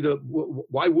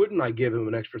 why wouldn't I give him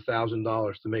an extra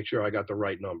 $1,000 to make sure I got the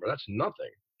right number? That's nothing.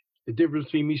 The difference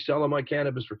between me selling my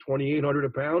cannabis for $2,800 a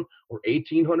pound or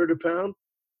 $1,800 a pound,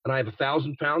 and I have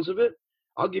 1,000 pounds of it,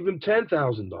 I'll give him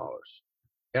 $10,000.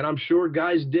 And I'm sure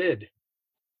guys did.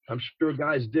 And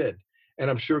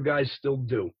I'm sure guys still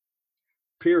do.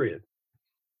 Period.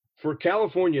 For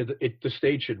California, the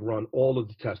state should run all of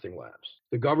the testing labs.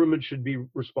 The government should be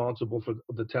responsible for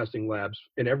the testing labs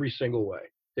in every single way.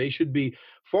 They should be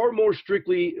far more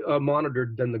strictly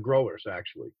monitored than the growers,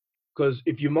 actually. Because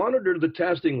if you monitor the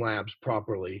testing labs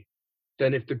properly,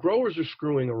 then if the growers are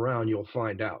screwing around, you'll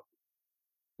find out.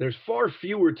 There's far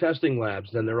fewer testing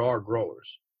labs than there are growers.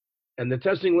 And the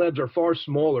testing labs are far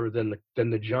smaller than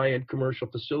the giant commercial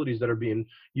facilities that are being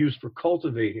used for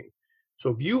cultivating.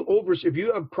 So if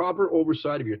you have proper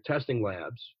oversight of your testing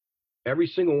labs, every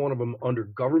single one of them under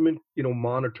government,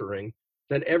 monitoring,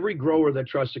 then every grower that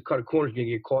tries to cut a corner is going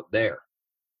to get caught there.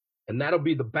 And that'll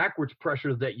be the backwards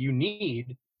pressure that you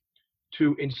need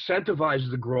to incentivize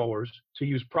the growers to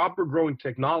use proper growing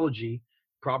technology,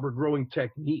 proper growing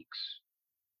techniques,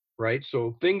 right?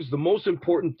 So the most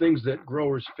important things that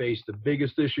growers face, the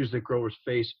biggest issues that growers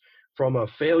face from a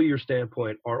failure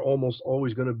standpoint are almost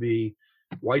always going to be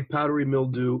white powdery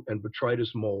mildew and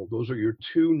botrytis mold. Those are your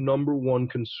two number one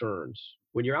concerns.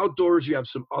 When you're outdoors, you have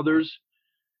some others,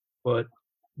 but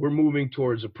we're moving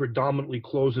towards a predominantly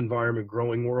closed environment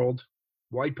growing world.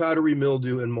 White powdery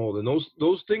mildew and mold. And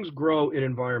those things grow in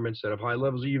environments that have high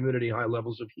levels of humidity, high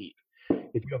levels of heat.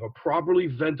 If you have a properly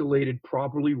ventilated,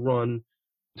 properly run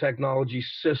technology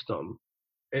system,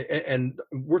 and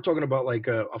we're talking about like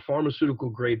a pharmaceutical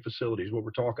grade facility is what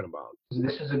we're talking about.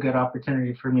 This is a good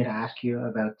opportunity for me to ask you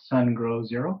about SunGrow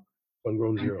Zero.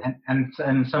 Sungrown Zero.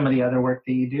 And some of the other work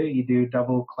that you do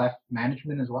double clef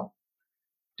management as well?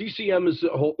 DCM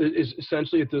is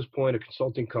essentially at this point a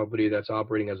consulting company that's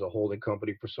operating as a holding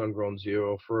company for Sungrown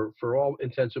Zero. For all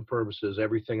intents and purposes,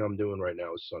 everything I'm doing right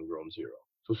now is Sungrown Zero.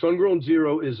 So Sungrown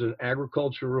Zero is an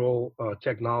agricultural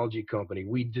technology company.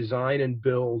 We design and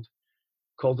build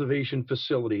cultivation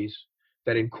facilities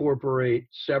that incorporate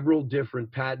several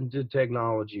different patented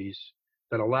technologies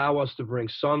that allow us to bring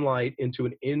sunlight into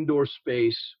an indoor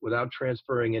space without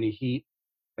transferring any heat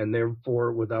and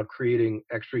therefore without creating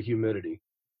extra humidity.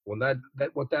 When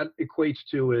what that equates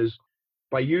to is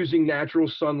by using natural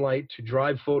sunlight to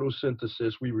drive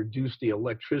photosynthesis, we reduce the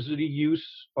electricity use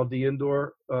of the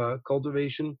indoor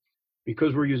cultivation.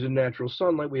 Because we're using natural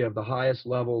sunlight, we have the highest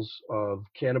levels of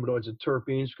cannabinoids and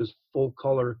terpenes because full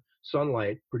color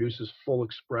sunlight produces full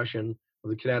expression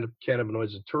of the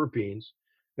cannabinoids and terpenes.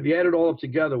 If you add it all up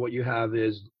together, what you have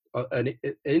is an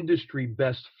industry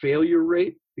best failure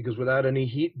rate, because without any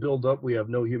heat buildup, we have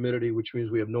no humidity, which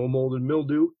means we have no mold and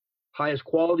mildew. Highest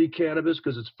quality cannabis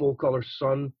because it's full color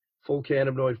sun, full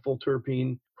cannabinoid, full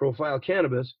terpene profile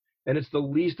cannabis. And it's the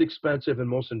least expensive and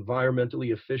most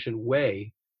environmentally efficient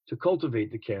way to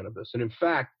cultivate the cannabis. And in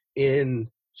fact, in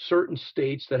certain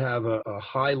states that have a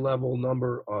high level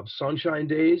number of sunshine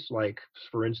days, like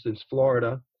for instance,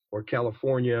 Florida or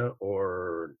California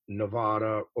or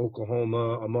Nevada,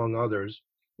 Oklahoma, among others,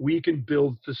 we can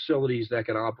build facilities that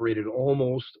can operate at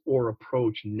almost or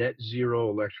approach net zero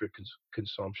electric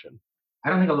consumption. I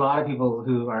don't think a lot of people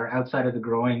who are outside of the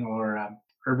growing or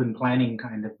urban planning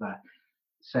kind of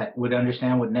set would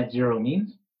understand what net zero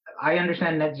means. I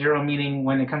understand net zero meaning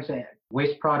when it comes to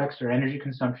waste products or energy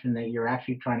consumption that you're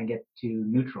actually trying to get to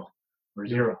neutral or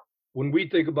zero. When we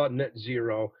think about net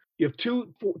zero, you have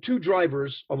two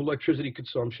drivers of electricity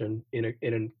consumption in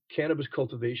a cannabis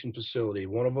cultivation facility.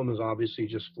 One of them is obviously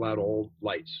just flat old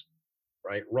lights,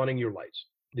 right? Running your lights.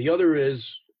 The other is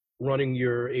running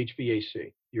your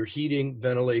HVAC, your heating,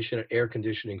 ventilation, and air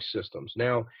conditioning systems.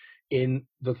 Now, in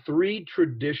the three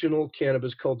traditional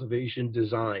cannabis cultivation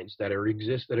designs that are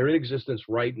in existence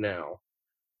right now,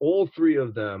 all three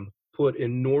of them put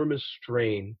enormous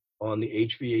strain on the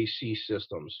HVAC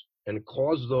systems and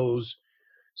cause those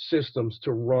systems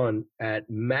to run at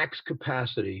max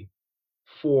capacity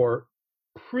for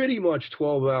pretty much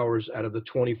 12 hours out of the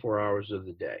 24 hours of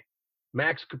the day.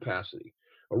 Max capacity.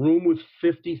 A room with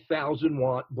 50,000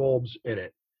 watt bulbs in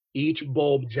it, each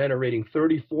bulb generating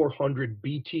 3,400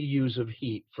 BTUs of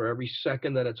heat for every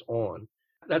second that it's on.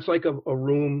 That's like a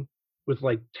room with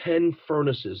like 10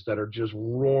 furnaces that are just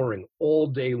roaring all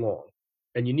day long.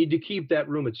 And you need to keep that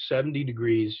room at 70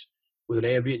 degrees with an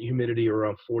ambient humidity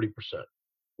around 40%.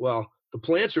 Well, the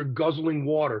plants are guzzling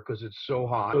water because it's so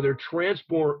hot. So they're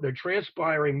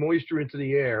transpiring moisture into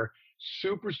the air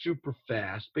super, super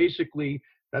fast. Basically,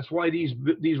 that's why these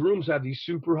rooms have these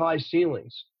super high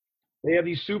ceilings. They have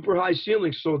these super high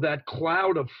ceilings so that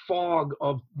cloud of fog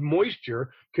of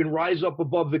moisture can rise up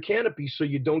above the canopy so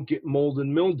you don't get mold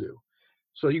and mildew.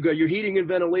 So you got your heating and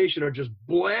ventilation are just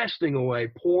blasting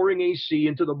away, pouring AC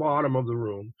into the bottom of the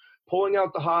room, pulling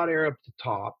out the hot air up the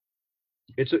top.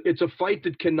 It's a fight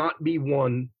that cannot be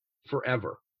won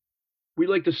forever. We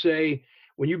like to say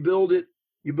when you build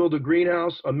a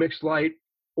greenhouse, a mixed light,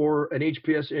 or an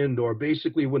HPS indoor.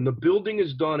 Basically, when the building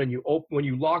is done and when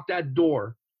you lock that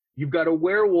door, you've got a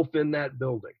werewolf in that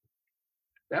building.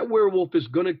 That werewolf is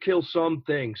going to kill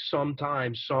something,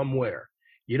 sometime, somewhere.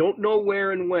 You don't know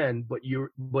where and when,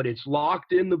 but it's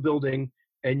locked in the building,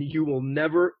 and you will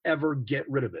never ever get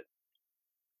rid of it.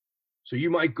 So you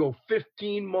might go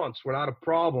 15 months without a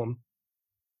problem,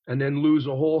 and then lose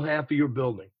a whole half of your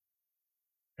building.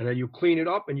 And then you clean it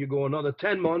up, and you go another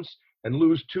 10 months and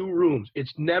lose 2 rooms.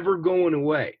 It's never going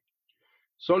away.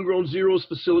 Sungrown Zero's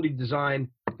facility design,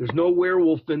 there's no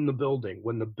werewolf in the building.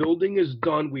 When the building is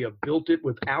done, we have built it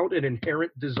without an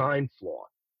inherent design flaw.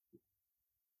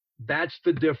 That's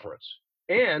the difference.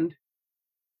 And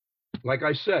like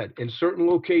I said, in certain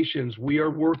locations, we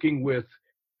are working with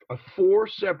 4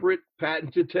 separate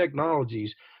patented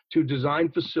technologies to design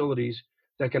facilities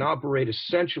that can operate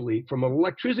essentially from an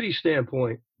electricity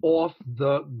standpoint off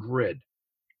the grid.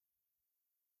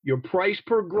 Your price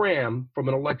per gram from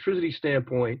an electricity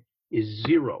standpoint is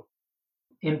 0.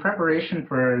 In preparation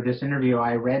for this interview,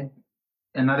 I read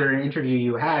another interview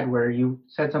you had where you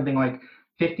said something like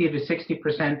 50 to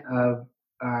 60% of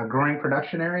growing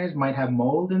production areas might have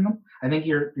mold in them. I think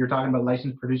you're talking about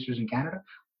licensed producers in Canada.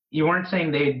 You weren't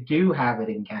saying they do have it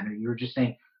in Canada. You were just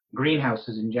saying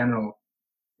greenhouses in general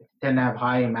tend to have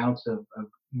high amounts of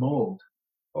mold.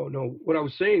 Oh, no. What I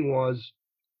was saying was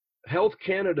Health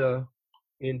Canada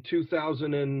in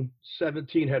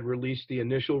 2017 had released the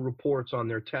initial reports on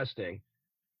their testing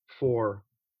for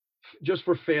just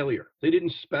for failure. They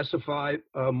didn't specify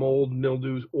mold,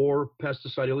 mildews, or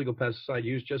pesticide, illegal pesticide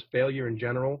use, just failure in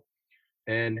general.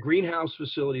 And greenhouse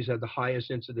facilities had the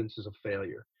highest incidences of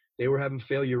failure. They were having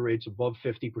failure rates above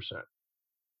 50%.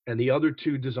 And the other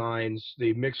two designs,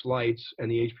 the mixed lights and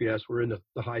the HPS, were in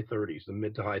the high 30s, the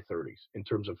mid to high 30s in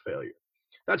terms of failure.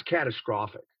 That's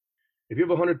catastrophic. If you have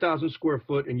 100,000 square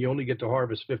foot and you only get to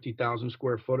harvest 50,000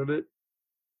 square foot of it,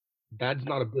 that's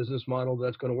not a business model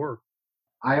that's going to work.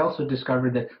 I also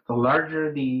discovered that the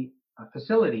larger the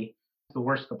facility, the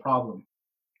worse the problem.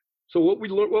 So what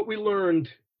we learned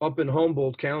up in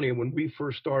Humboldt County when we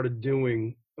first started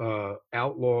doing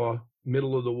outlaw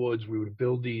middle of the woods, we would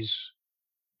build these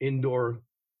indoor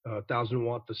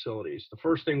 1,000-watt facilities. The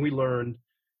first thing we learned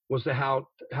was how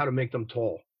to make them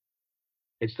tall.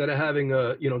 Instead of having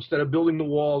instead of building the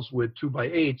walls with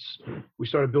 2x8s, we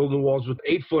started building the walls with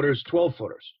 8-footers,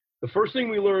 12-footers. The first thing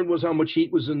we learned was how much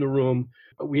heat was in the room.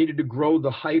 We needed to grow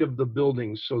the height of the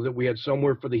buildings so that we had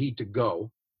somewhere for the heat to go.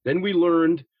 Then we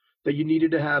learned that you needed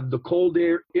to have the cold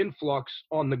air influx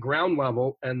on the ground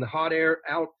level and the hot air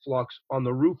outflux on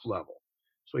the roof level.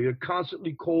 So you had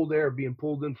constantly cold air being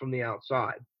pulled in from the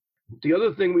outside. The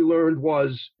other thing we learned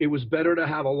was it was better to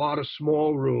have a lot of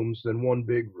small rooms than one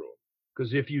big room.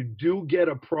 Because if you do get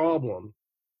a problem,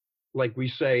 like we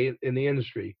say in the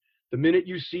industry, the minute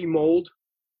you see mold,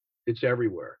 it's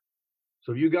everywhere.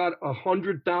 So if you got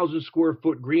 100,000 square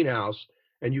foot greenhouse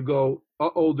and you go,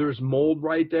 uh-oh, there's mold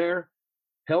right there,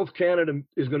 Health Canada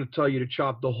is going to tell you to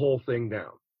chop the whole thing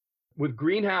down. With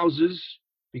greenhouses,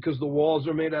 because the walls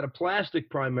are made out of plastic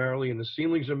primarily and the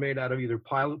ceilings are made out of either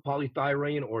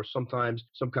polythyrene or sometimes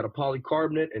some kind of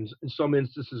polycarbonate and in some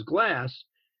instances glass,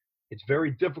 it's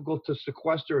very difficult to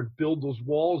sequester and build those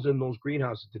walls in those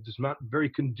greenhouses. It is not very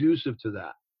conducive to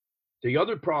that. The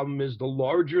other problem is the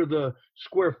larger the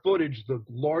square footage, the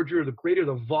greater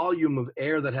the volume of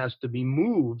air that has to be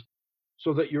moved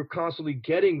so that you're constantly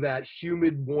getting that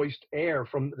humid, moist air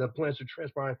from the plants are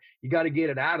transpiring. You got to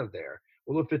get it out of there.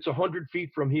 Well, if it's 100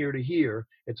 feet from here to here,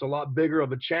 it's a lot bigger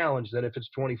of a challenge than if it's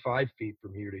 25 feet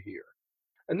from here to here.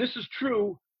 And this is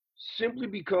true simply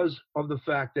because of the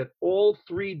fact that all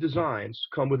three designs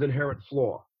come with inherent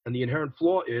flaw. And the inherent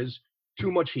flaw is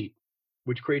too much heat,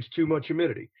 which creates too much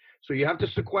humidity. So you have to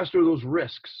sequester those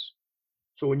risks.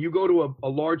 So when you go to a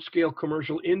large-scale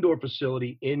commercial indoor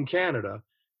facility in Canada,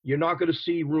 you're not going to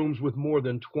see rooms with more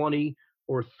than 20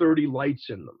 or 30 lights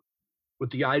in them.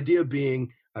 With the idea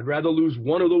being, I'd rather lose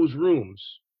one of those rooms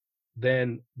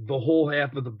than the whole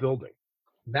half of the building.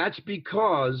 That's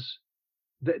because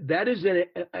that is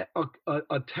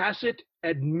a tacit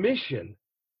admission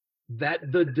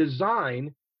that the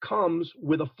design comes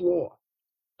with a flaw.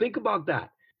 Think about that.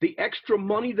 The extra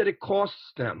money that it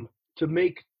costs them to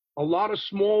make a lot of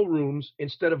small rooms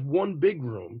instead of one big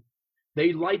room,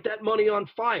 they light that money on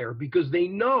fire because they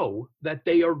know that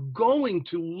they are going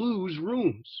to lose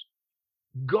rooms.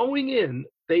 Going in,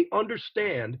 they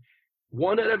understand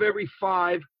 1 out of every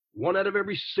 5, 1 out of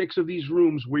every 6 of these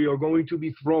rooms we are going to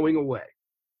be throwing away.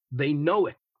 They know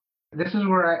it. This is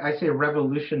where I say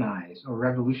revolutionize or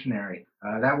revolutionary.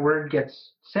 That word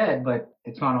gets said, but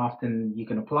it's not often you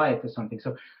can apply it to something.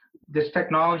 So this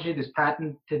technology, this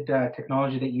patented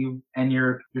technology that you and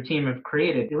your team have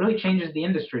created, it really changes the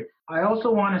industry. I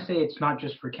also want to say it's not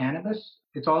just for cannabis,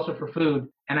 it's also for food.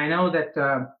 And I know that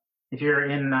if you're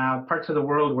in parts of the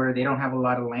world where they don't have a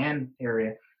lot of land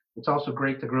area, it's also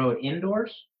great to grow it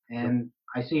indoors. And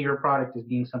I see your product as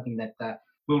being something that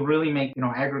will really make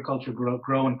agriculture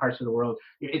grow in parts of the world.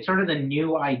 It's sort of the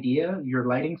new idea, your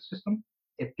lighting system.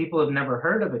 If people have never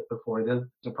heard of it before, they're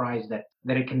surprised that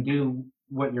it can do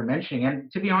what you're mentioning.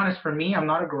 And to be honest, for me, I'm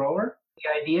not a grower.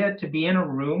 The idea to be in a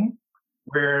room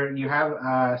where you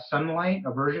have sunlight,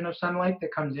 a version of sunlight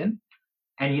that comes in,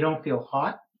 and you don't feel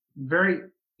hot, very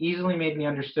easily made me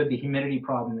understood the humidity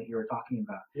problem that you were talking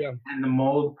about, and the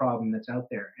mold problem that's out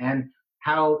there, and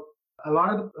how a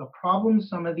lot of the problems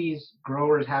some of these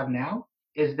growers have now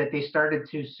is that they started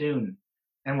too soon.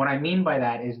 And what I mean by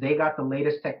that is they got the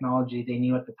latest technology they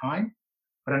knew at the time,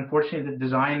 but unfortunately the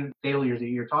design failures that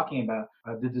you're talking about,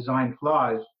 the design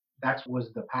flaws, that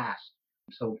was the past.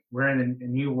 So we're in a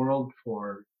new world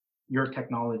for your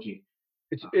technology.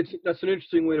 That's an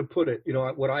interesting way to put it.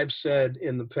 What I've said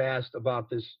in the past about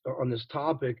this on this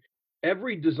topic,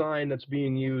 every design that's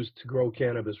being used to grow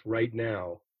cannabis right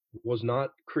now was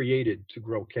not created to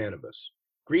grow cannabis.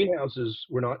 Greenhouses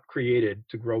were not created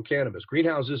to grow cannabis.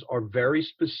 Greenhouses are very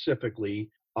specifically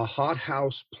a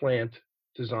hothouse plant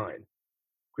design.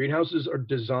 Greenhouses are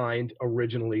designed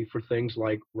originally for things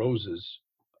like roses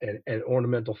and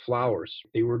ornamental flowers.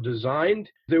 They were designed,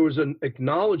 there was an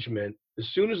acknowledgement as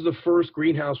soon as the first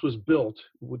greenhouse was built,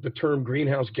 with the term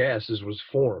greenhouse gases was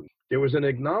formed. There was an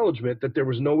acknowledgement that there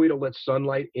was no way to let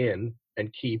sunlight in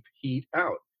and keep heat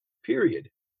out,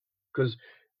 period. Because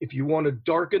if you want to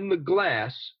darken the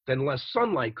glass, then less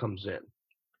sunlight comes in.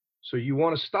 So you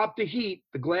want to stop the heat,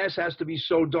 the glass has to be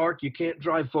so dark you can't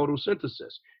drive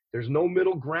photosynthesis. There's no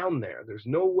middle ground there. There's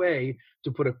no way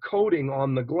to put a coating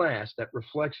on the glass that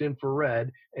reflects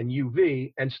infrared and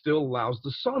UV and still allows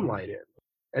the sunlight in.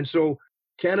 And so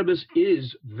cannabis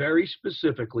is very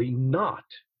specifically not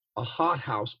a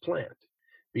hothouse plant.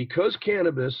 Because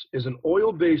cannabis is an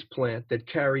oil-based plant that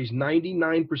carries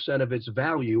 99% of its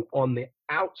value on the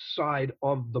outside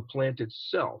of the plant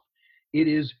itself, it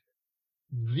is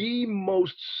the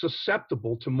most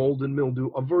susceptible to mold and mildew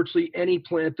of virtually any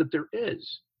plant that there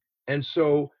is. And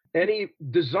so any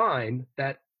design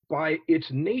that by its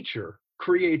nature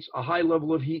creates a high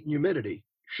level of heat and humidity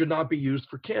should not be used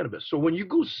for cannabis. So when you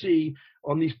go see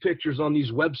on these pictures on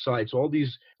these websites, all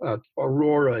these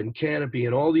Aurora and Canopy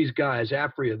and all these guys,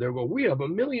 Afria, they go, we have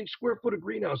 1 million square foot of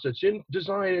greenhouse that's in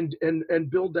design and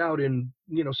build out in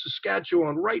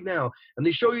Saskatchewan right now. And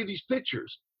they show you these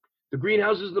pictures. The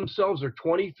greenhouses themselves are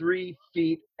 23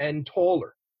 feet and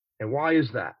taller. And why is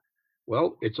that?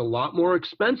 Well, it's a lot more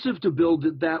expensive to build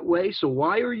it that way. So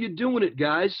why are you doing it,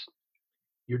 guys?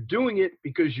 You're doing it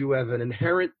because you have an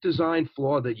inherent design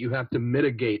flaw that you have to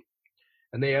mitigate.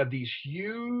 And they have these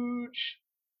huge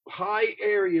high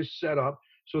areas set up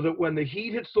so that when the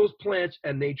heat hits those plants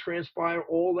and they transpire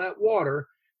all that water,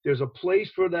 there's a place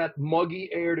for that muggy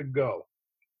air to go.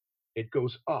 It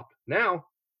goes up. Now,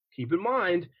 keep in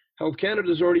mind, Health Canada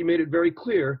has already made it very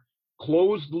clear,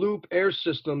 closed loop air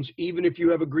systems, even if you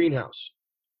have a greenhouse,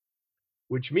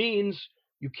 which means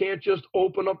you can't just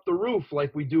open up the roof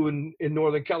like we do in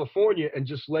Northern California and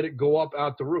just let it go up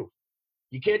out the roof.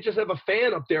 You can't just have a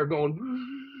fan up there going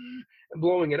and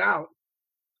blowing it out.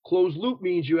 Closed loop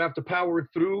means you have to power it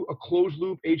through a closed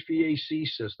loop HVAC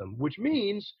system, which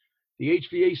means the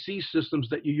HVAC systems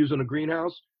that you use in a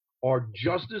greenhouse are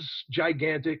just as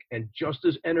gigantic and just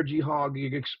as energy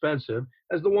hogging expensive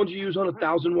as the ones you use on a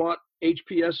 1,000-watt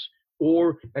HPS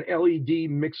or an LED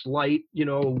mixed light,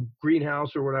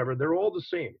 greenhouse or whatever. They're all the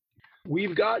same.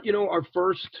 We've got, our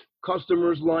first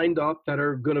customers lined up that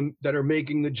are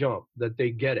making the jump, that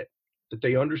they get it, that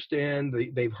they understand,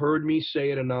 they've heard me say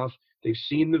it enough. They've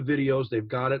seen the videos. They've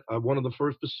got it. One of the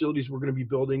first facilities we're going to be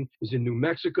building is in New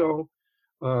Mexico.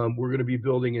 We're going to be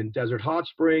building in Desert Hot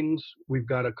Springs. We've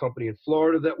got a company in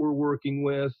Florida that we're working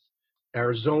with,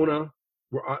 Arizona.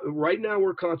 Right now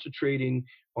we're concentrating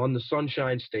on the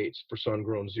Sunshine States for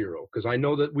Sun-Grown Zero because I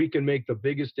know that we can make the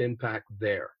biggest impact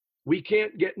there. We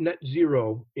can't get net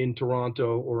zero in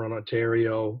Toronto or in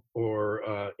Ontario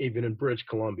or even in British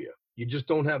Columbia. You just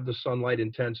don't have the sunlight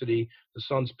intensity. The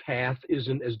sun's path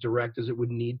isn't as direct as it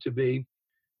would need to be.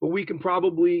 But we can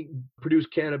probably produce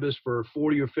cannabis for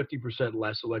 40 or 50%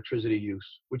 less electricity use,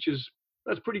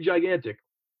 that's pretty gigantic.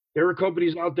 There are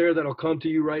companies out there that'll come to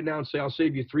you right now and say, I'll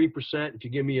save you 3% if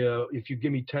you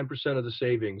give me 10% of the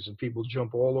savings, and people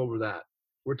jump all over that.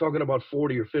 We're talking about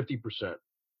 40 or 50%.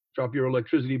 Drop your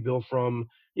electricity bill from,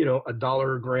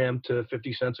 $1 a gram to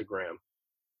 50 cents a gram.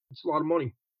 It's a lot of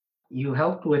money. You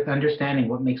helped with understanding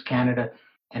what makes Canada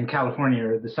and California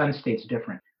or the Sun States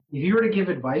different. If you were to give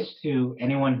advice to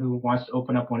anyone who wants to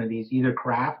open up one of these, either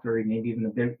craft or maybe even a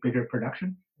bigger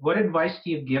production, what advice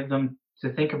do you give them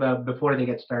to think about before they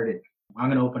get started? I'm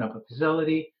going to open up a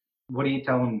facility. What do you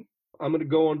tell them? I'm going to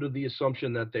go under the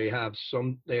assumption that they have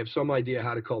some idea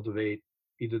how to cultivate.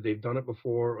 Either they've done it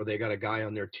before or they got a guy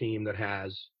on their team that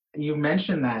has. You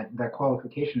mentioned that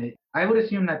qualification. I would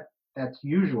assume that that's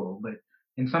usual, but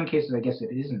in some cases, I guess it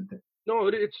isn't. No,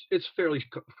 it's fairly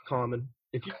common.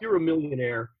 If you're a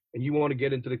millionaire and you want to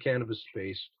get into the cannabis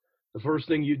space, the first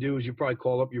thing you do is you probably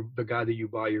call up the guy that you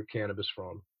buy your cannabis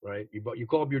from, right? You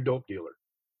call up your dope dealer.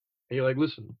 And you're like,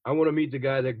 listen, I want to meet the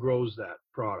guy that grows that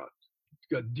product.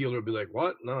 The dealer will be like,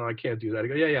 what? No, I can't do that. I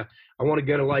go, yeah. I want to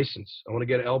get a license. I want to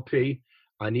get an LP.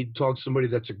 I need to talk to somebody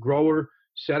that's a grower.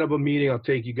 Set up a meeting. I'll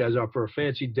take you guys out for a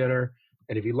fancy dinner.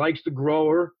 And if he likes the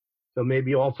grower, they'll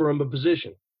maybe offer him a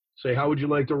position. Say, how would you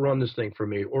like to run this thing for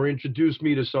me? Or introduce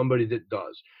me to somebody that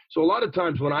does. So a lot of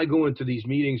times when I go into these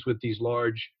meetings with these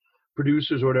large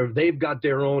producers or whatever, they've got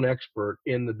their own expert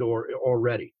in the door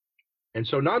already. And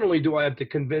so not only do I have to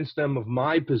convince them of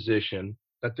my position,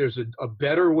 that there's a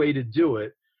better way to do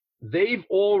it, they've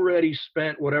already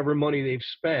spent whatever money they've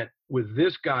spent with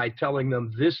this guy telling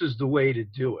them this is the way to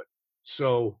do it.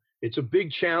 So it's a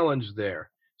big challenge there.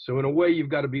 So in a way, you've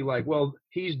got to be like, well,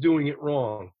 he's doing it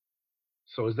wrong.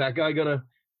 So is that guy gonna?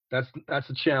 That's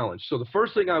a challenge. So the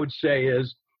first thing I would say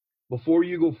is, before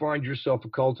you go find yourself a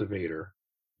cultivator,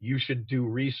 you should do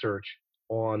research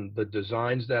on the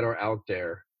designs that are out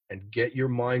there and get your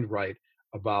mind right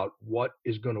about what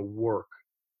is going to work.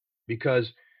 Because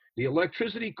the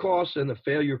electricity costs and the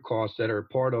failure costs that are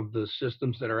part of the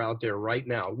systems that are out there right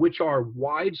now, which are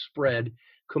widespread,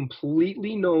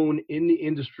 completely known in the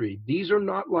industry, these are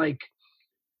not like,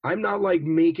 I'm not like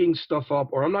making stuff up,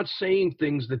 or I'm not saying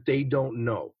things that they don't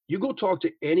know. You go talk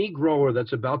to any grower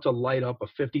that's about to light up a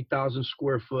 50,000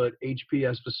 square foot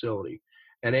HPS facility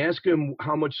and ask him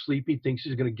how much sleep he thinks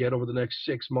he's going to get over the next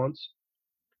 6 months.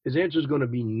 His answer is going to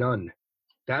be none.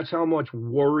 That's how much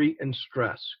worry and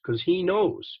stress, because he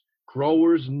knows,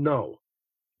 growers know,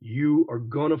 you are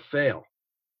going to fail.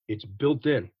 It's built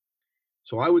in.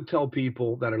 So I would tell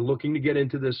people that are looking to get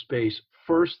into this space,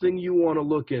 first thing you want to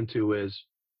look into is,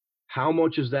 how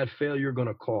much is that failure going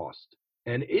to cost?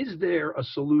 And is there a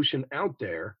solution out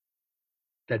there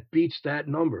that beats that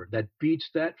number, that beats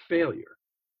that failure?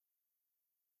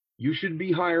 You should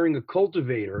be hiring a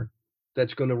cultivator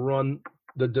that's going to run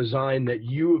the design that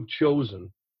you have chosen,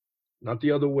 not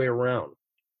the other way around.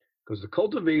 Because the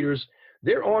cultivators,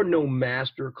 there are no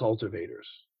master cultivators.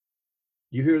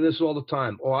 You hear this all the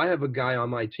time. Oh, I have a guy on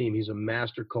my team. He's a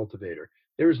master cultivator.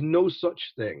 There's no such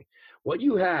thing. What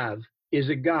you have is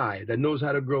a guy that knows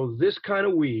how to grow this kind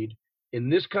of weed in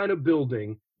this kind of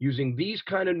building using these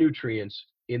kind of nutrients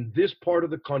in this part of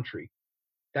the country.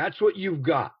 That's what you've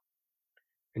got.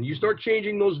 And you start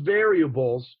changing those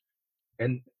variables,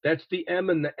 and that's the M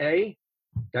and the A,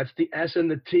 that's the S and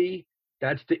the T,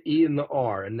 that's the E and the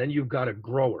R, and then you've got a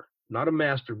grower, not a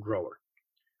master grower.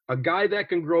 A guy that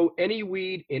can grow any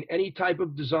weed in any type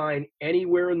of design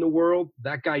anywhere in the world,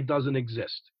 that guy doesn't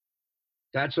exist.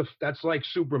 That's like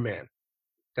Superman.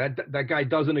 That guy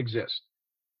doesn't exist.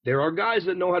 There are guys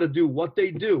that know how to do what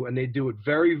they do, and they do it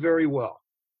very, very well.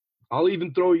 I'll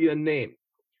even throw you a name.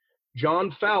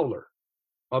 John Fowler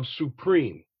of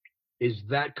Supreme is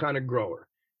that kind of grower.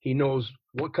 He knows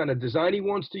what kind of design he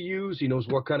wants to use. He knows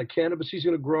what kind of cannabis he's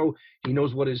going to grow. He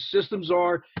knows what his systems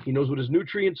are. He knows what his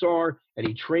nutrients are, and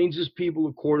he trains his people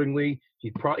accordingly.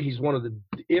 He's one of the,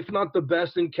 if not the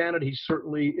best in Canada, he's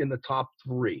certainly in the top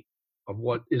 3 of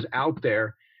what is out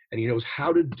there, and he knows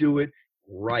how to do it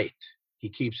right. He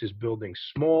keeps his building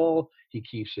small, he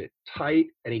keeps it tight,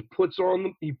 and he puts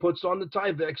on the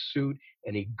Tyvek suit,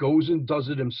 and he goes and does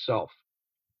it himself.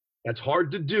 That's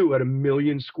hard to do at 1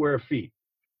 million square feet.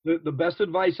 The best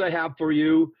advice I have for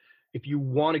you, if you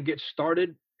want to get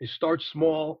started, is start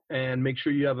small and make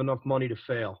sure you have enough money to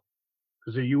fail.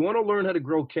 Because if you want to learn how to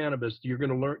grow cannabis, you're going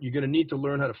to need to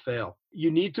learn how to fail. You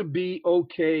need to be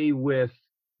okay with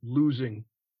losing,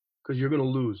 because you're going to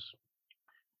lose.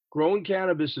 Growing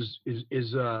cannabis is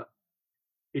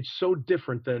it's so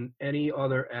different than any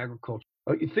other agriculture.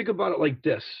 You think about it like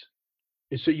this.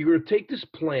 So you're going to take this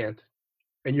plant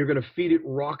and you're going to feed it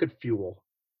rocket fuel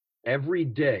every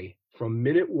day from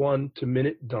minute 1 to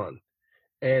minute done.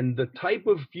 And the type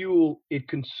of fuel it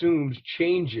consumes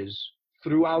changes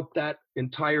throughout that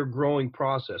entire growing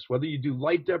process. Whether you do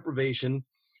light deprivation,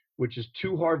 which is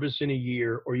 2 harvests in a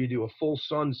year, or you do a full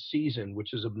sun season,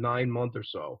 which is a 9 month or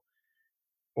so.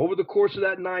 Over the course of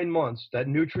that 9 months, that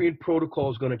nutrient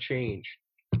protocol is going to change.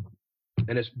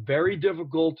 And it's very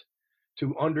difficult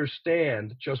to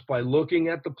understand just by looking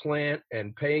at the plant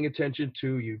and paying attention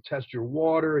to, you test your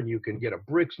water, and you can get a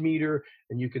Brix meter,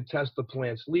 and you can test the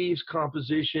plant's leaves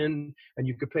composition, and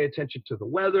you can pay attention to the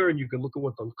weather, and you can look at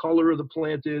what the color of the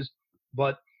plant is.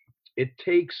 But it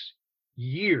takes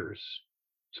years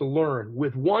to learn.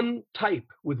 With one type,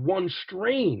 with one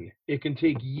strain, it can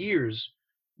take years,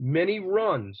 many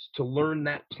runs to learn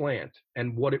that plant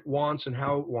and what it wants and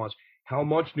how it wants, how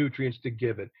much nutrients to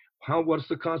give it, what's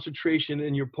the concentration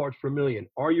in your parts per million.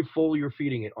 Are you foliar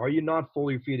feeding it? Are you not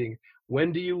foliar feeding it?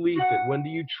 When do you leaf it? When do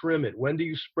you trim it? When do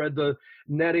you spread the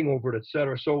netting over it,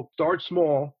 etc.? So start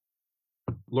small,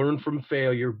 learn from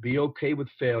failure, be okay with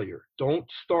failure. Don't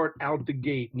start out the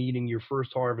gate needing your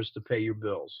first harvest to pay your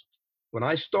bills. When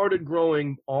I started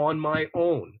growing on my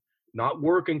own, not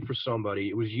working for somebody,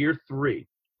 it was year 3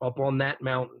 up on that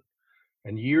mountain.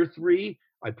 And year 3,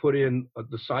 I put in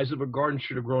the size of a garden,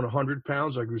 should have grown 100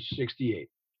 pounds. I grew 68.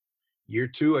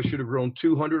 Year 2, I should have grown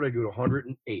 200. I grew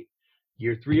 108.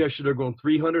 Year 3, I should have grown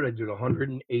 300. I did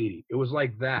 180. It was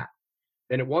like that.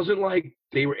 And it wasn't like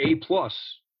they were A+.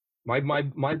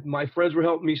 My friends were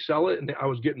helping me sell it, and I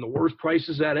was getting the worst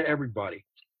prices out of everybody.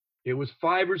 It was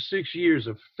 5 or 6 years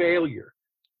of failure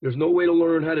There's no way to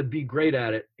learn how to be great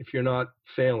at it if you're not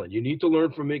failing. You need to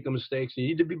learn from making mistakes. You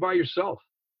need to be by yourself.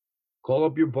 Call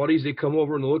up your buddies. They come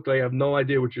over and look. They have no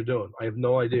idea what you're doing. I have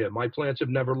no idea. My plants have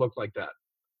never looked like that.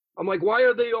 I'm like, why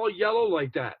are they all yellow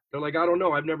like that? They're like, I don't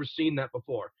know. I've never seen that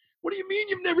before. What do you mean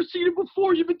you've never seen it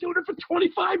before? You've been doing it for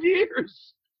 25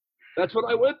 years. That's what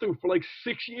I went through for like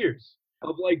 6 years.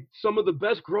 Of like some of the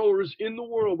best growers in the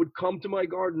world would come to my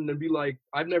garden and be like,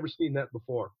 I've never seen that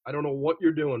before. I don't know what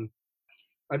you're doing.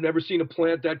 I've never seen a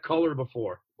plant that color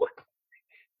before. What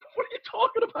are you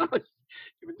talking about?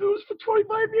 You've been doing this for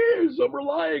 25 years. I'm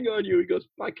relying on you. He goes,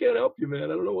 I can't help you, man.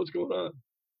 I don't know what's going on.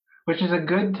 Which is a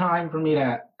good time for me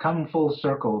to come full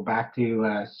circle back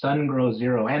to SunGrow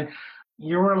Zero. And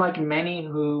you were like many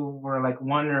who were like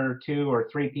one or two or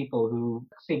three people who,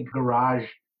 say, garage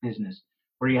business,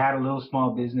 where you had a little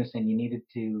small business and you needed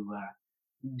to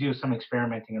do some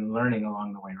experimenting and learning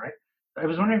along the way, right? I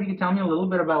was wondering if you could tell me a little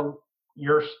bit about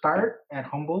your start at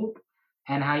Humboldt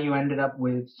and how you ended up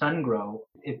with SunGrow,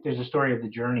 if there's a story of the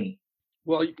journey.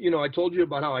 Well, I told you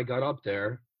about how I got up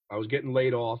there. I was getting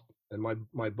laid off, and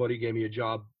my buddy gave me a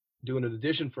job doing an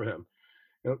addition for him.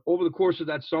 Over the course of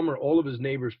that summer, all of his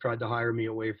neighbors tried to hire me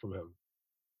away from him.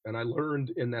 And I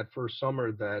learned in that first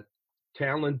summer that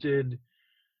talented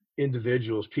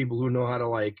individuals, people who know how to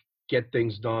like get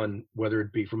things done, whether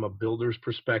it be from a builder's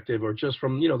perspective or just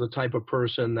from, the type of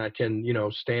person that can,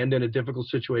 stand in a difficult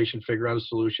situation, figure out a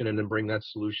solution, and then bring that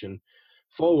solution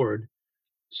forward.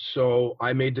 So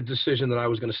I made the decision that I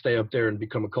was going to stay up there and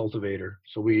become a cultivator.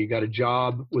 So we got a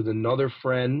job with another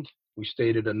friend. We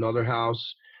stayed at another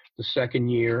house the second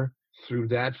year. Through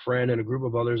that friend and a group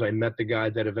of others, I met the guy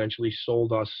that eventually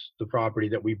sold us the property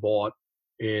that we bought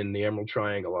in the Emerald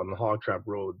Triangle on the Hog Trap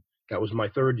Road. That was my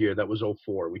third year. That was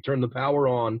 2004. We turned the power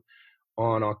on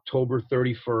October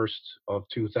 31st of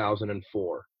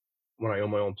 2004 when I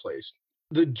owned my own place.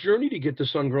 The journey to get to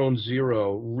SunGrow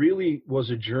Zero really was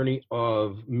a journey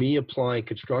of me applying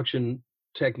construction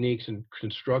techniques and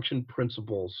construction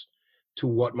principles to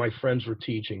what my friends were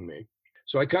teaching me.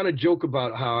 So I kind of joke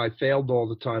about how I failed all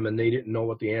the time and they didn't know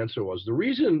what the answer was.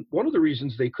 One of the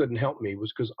reasons they couldn't help me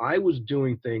was because I was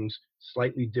doing things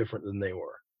slightly different than they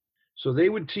were. So they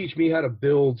would teach me how to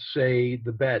build, say,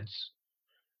 the beds.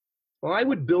 Well, I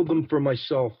would build them for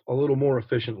myself a little more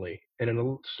efficiently and in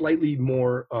a slightly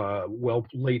more well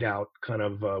laid out kind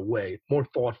of way, more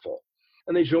thoughtful.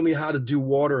 And they showed me how to do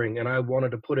watering, and I wanted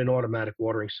to put in automatic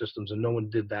watering systems, and no one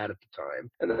did that at the time.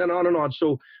 And then on and on.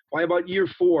 So by about year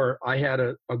 4, I had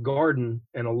a garden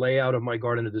and a layout of my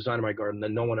garden, a design of my garden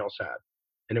that no one else had.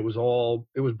 And it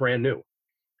was brand new.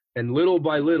 And little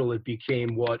by little, it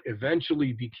became what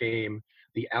eventually became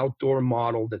the outdoor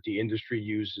model that the industry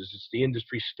uses. It's the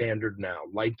industry standard now.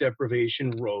 Light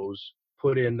deprivation rows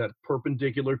put in that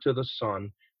perpendicular to the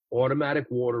sun, automatic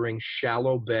watering,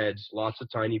 shallow beds, lots of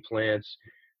tiny plants.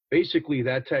 Basically,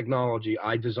 that technology,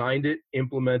 I designed it,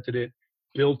 implemented it,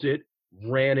 built it,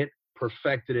 ran it,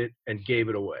 perfected it, and gave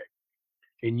it away.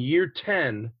 In year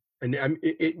 10,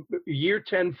 year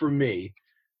 10 for me,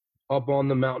 up on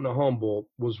the mountain of Humboldt,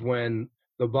 was when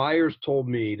the buyers told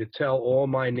me to tell all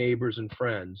my neighbors and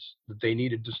friends that they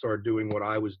needed to start doing what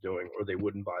I was doing or they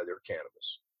wouldn't buy their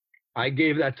cannabis. I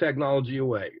gave that technology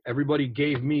away. Everybody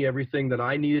gave me everything that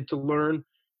I needed to learn.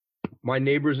 My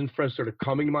neighbors and friends started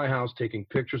coming to my house, taking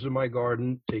pictures of my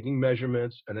garden, taking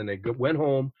measurements, and then they went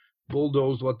home,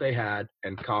 bulldozed what they had,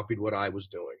 and copied what I was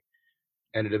doing.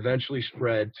 And it eventually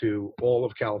spread to all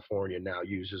of California now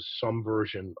uses some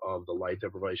version of the light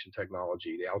deprivation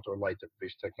technology, the outdoor light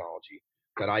deprivation technology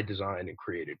that I designed and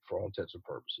created for all intents and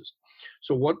purposes.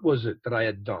 So what was it that I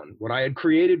had done? What I had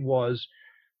created was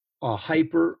a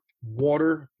hyper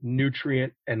water,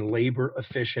 nutrient, and labor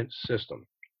efficient system.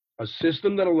 A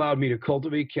system that allowed me to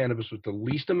cultivate cannabis with the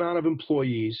least amount of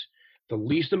employees, the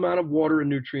least amount of water and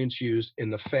nutrients used in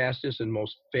the fastest and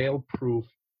most fail-proof,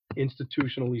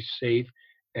 institutionally safe,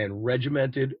 and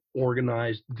regimented,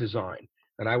 organized design.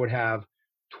 And I would have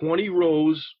 20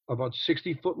 rows about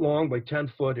 60 foot long by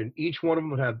 10 foot, and each one of them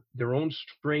would have their own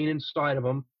strain inside of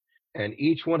them, and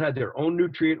each one had their own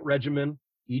nutrient regimen.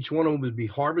 Each one of them would be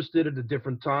harvested at a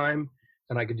different time,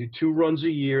 and I could do 2 runs a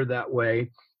year that way.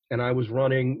 And I was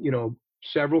running,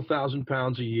 several thousand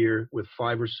pounds a year with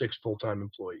 5 or 6 full-time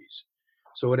employees.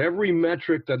 So at every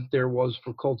metric that there was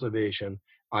for cultivation,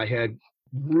 I had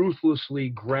ruthlessly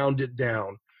ground it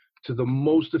down to the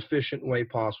most efficient way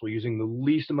possible, using the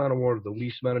least amount of water, the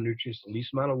least amount of nutrients, the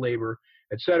least amount of labor,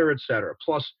 et cetera, et cetera.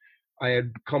 Plus, I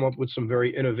had come up with some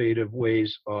very innovative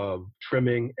ways of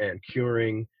trimming and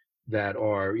curing that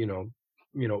are,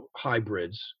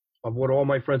 hybrids of what all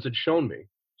my friends had shown me.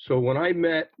 So when I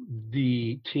met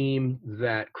the team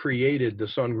that created the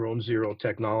Sun-Grown Zero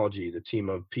technology, the team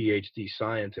of PhD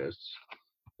scientists,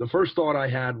 the first thought I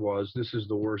had was, this is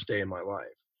the worst day in my life,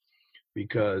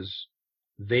 because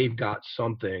they've got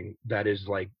something that is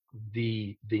like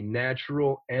the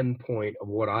natural endpoint of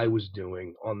what I was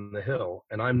doing on the hill,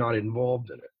 and I'm not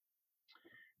involved in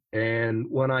it. And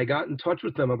when I got in touch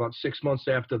with them about 6 months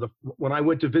after when I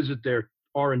went to visit their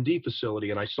R&D facility,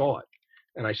 and I saw it,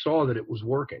 and I saw that it was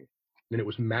working, and it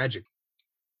was magic.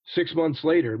 6 months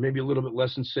later, maybe a little bit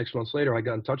less than 6 months later, I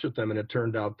got in touch with them, and it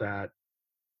turned out that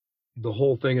the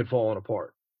whole thing had fallen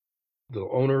apart. The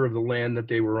owner of the land that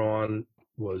they were on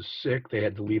was sick. They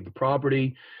had to leave the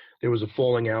property. There was a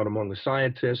falling out among the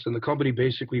scientists, and the company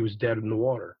basically was dead in the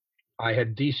water. I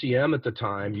had DCM at the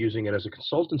time, using it as a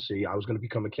consultancy. I was going to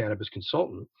become a cannabis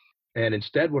consultant. And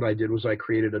instead, what I did was I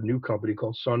created a new company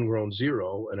called Sun-Grown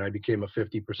Zero, and I became a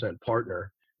 50%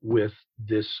 partner with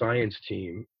this science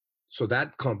team. So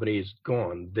that company is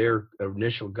gone. Their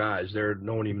initial guys,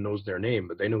 no one even knows their name,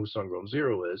 but they know who Sun-Grown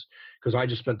Zero is, because I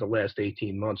just spent the last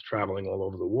 18 months traveling all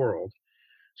over the world,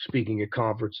 speaking at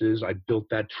conferences. I built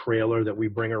that trailer that we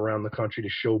bring around the country to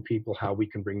show people how we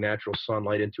can bring natural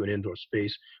sunlight into an indoor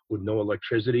space with no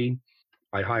electricity.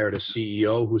 I hired a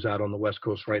CEO who's out on the West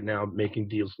Coast right now making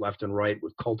deals left and right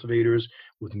with cultivators,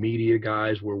 with media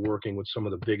guys. We're working with some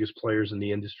of the biggest players in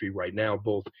the industry right now,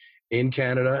 both in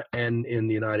Canada and in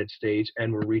the United States,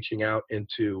 and we're reaching out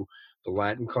into the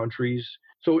Latin countries.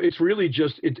 So it's really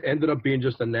it ended up being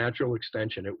just a natural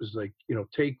extension. It was like,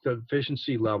 take the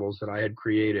efficiency levels that I had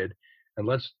created and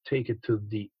let's take it to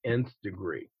the nth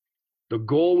degree. The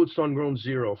goal with Sun-Grown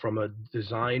Zero from a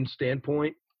design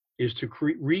standpoint is to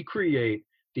recreate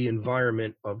the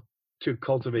environment to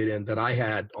cultivate in that I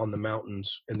had on the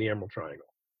mountains in the Emerald Triangle.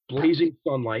 Blazing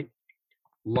sunlight,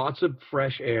 lots of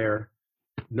fresh air,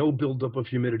 no buildup of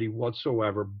humidity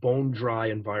whatsoever, bone dry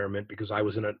environment, because I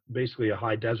was in basically a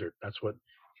high desert. That's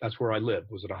where I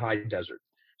lived, was in a high desert.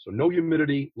 So no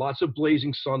humidity, lots of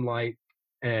blazing sunlight,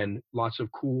 and lots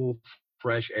of cool,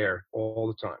 fresh air all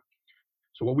the time.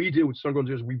 So what we do with Sun-Grown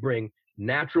Zero is we bring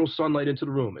natural sunlight into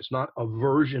the room. It's not a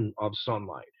version of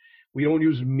sunlight. We don't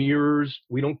use mirrors.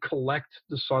 We don't collect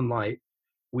the sunlight.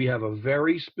 We have a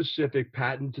very specific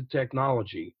patented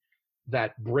technology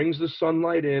that brings the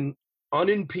sunlight in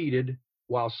unimpeded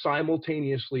while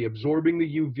simultaneously absorbing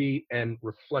the UV and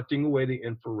reflecting away the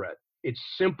infrared. It's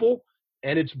simple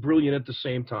and it's brilliant at the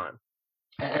same time.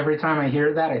 Every time I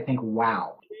hear that, I think,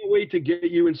 wow. I can't wait to get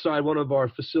you inside one of our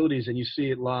facilities and you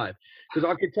see it live. Because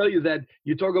I can tell you that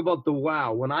you talk about the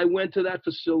wow. When I went to that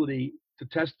facility, the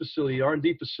test facility,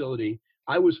 R&D facility,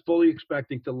 I was fully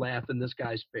expecting to laugh in this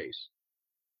guy's face.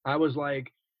 I was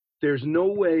like, there's no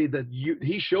way that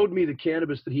he showed me the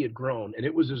cannabis that he had grown, and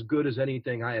it was as good as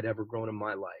anything I had ever grown in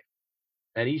my life.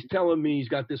 And he's telling me he's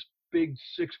got this big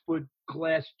 6-foot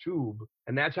glass tube,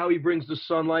 and that's how he brings the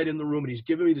sunlight in the room. And he's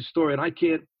giving me the story, and I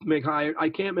can't make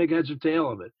heads or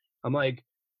tail of it. I'm like,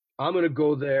 I'm going to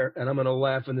go there and I'm going to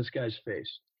laugh in this guy's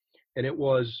face. And it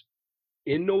was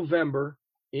in November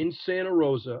in Santa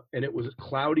Rosa, and it was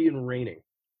cloudy and raining.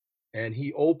 And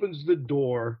he opens the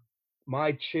door.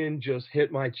 My chin just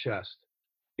hit my chest.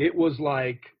 It was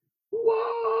like,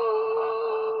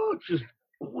 whoa, just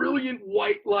brilliant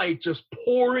white light just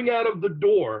pouring out of the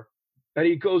door. And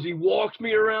he walks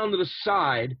me around to the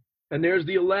side, and there's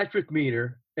the electric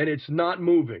meter, and it's not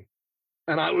moving.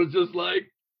 And I was just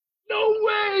like, no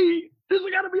way. There's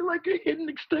got to be like a hidden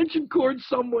extension cord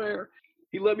somewhere.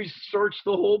 He let me search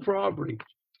the whole property.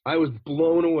 I was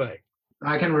blown away.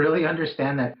 I can really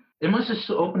understand that. It must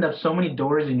have opened up so many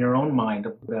doors in your own mind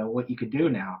about what you could do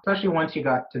now, especially once you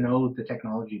got to know the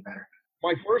technology better.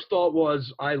 My first thought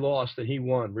was I lost and he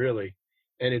won, really.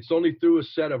 And it's only through a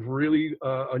set of really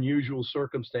unusual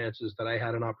circumstances that I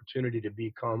had an opportunity to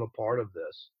become a part of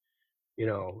this.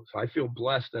 So I feel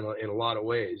blessed in a lot of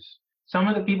ways. Some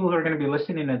of the people who are going to be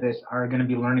listening to this are going to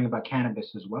be learning about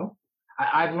cannabis as well.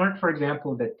 I've learned, for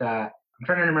example, that I'm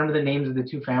trying to remember the names of the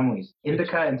two families,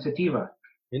 Indica and Sativa.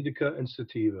 Indica and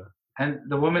Sativa. And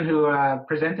the woman who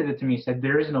presented it to me said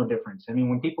there is no difference. I mean,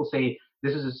 when people say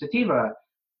this is a Sativa,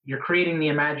 you're creating the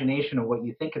imagination of what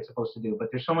you think it's supposed to do. But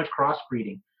there's so much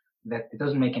crossbreeding that it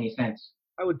doesn't make any sense.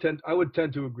 I would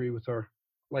tend to agree with her.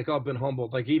 Like, I've been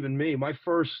humbled. Like, even me,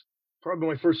 probably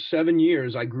my first 7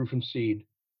 years, I grew from seed.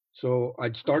 So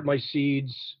I'd start my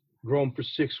seeds, grow them for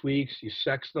 6 weeks. You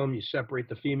sex them. You separate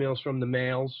the females from the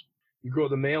males. You grow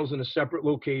the males in a separate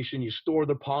location. You store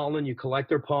the pollen. You collect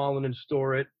their pollen and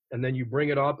store it. And then you bring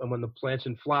it up. And when the plant's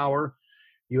in flower,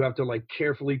 you have to like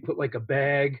carefully put like a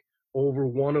bag over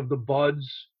one of the buds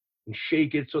and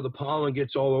shake it so the pollen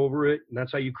gets all over it. And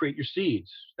that's how you create your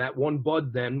seeds. That one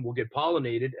bud then will get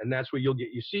pollinated, and that's where you'll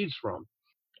get your seeds from.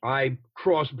 I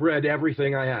crossbred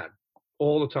everything I had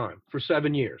all the time for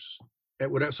 7 years.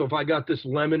 So if I got this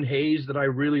lemon haze that I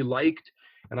really liked,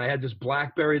 and I had this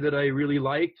blackberry that I really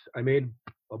liked, I made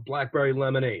a blackberry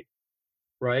lemonade,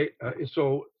 right?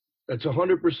 So that's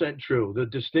 100% true. The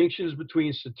distinctions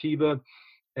between sativa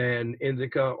and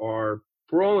indica are,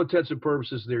 for all intents and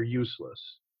purposes, they're useless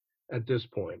at this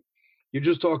point. You're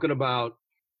just talking about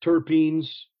terpenes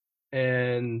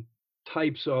and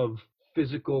types of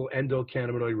physical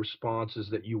endocannabinoid responses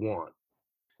that you want.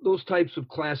 Those types of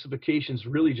classifications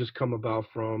really just come about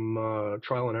from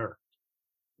trial and error.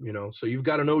 So you've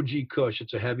got an OG Kush.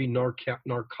 It's a heavy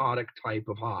narcotic type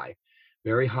of high,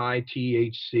 very high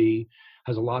THC,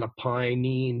 has a lot of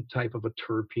pinene type of a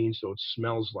terpene, so it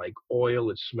smells like oil.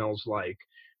 It smells like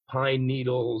pine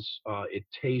needles. It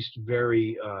tastes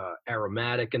very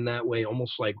aromatic in that way,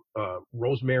 almost like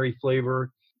rosemary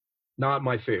flavor. Not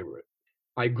my favorite.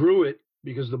 I grew it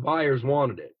because the buyers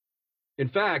wanted it. In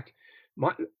fact,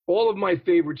 all of my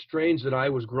favorite strains that I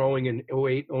was growing in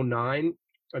 08, 09,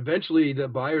 eventually the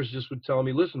buyers just would tell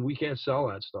me, listen, we can't sell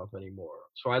that stuff anymore.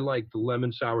 So I like the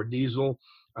lemon sour diesel.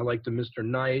 I like the Mr.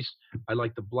 Nice. I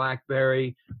like the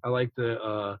blackberry. I like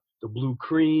the blue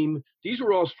cream. These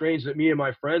were all strains that me and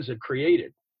my friends had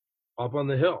created up on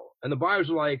the hill. And the buyers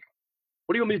were like,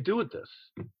 what do you want me to do with this?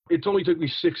 It only took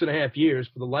me 6.5 years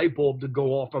for the light bulb to go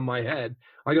off on my head.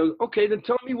 I go, okay, then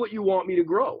tell me what you want me to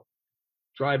grow.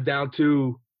 Drive down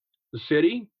to the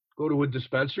city, go to a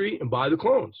dispensary, and buy the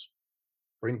clones.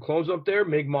 Bring clones up there,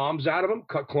 make moms out of them,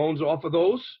 cut clones off of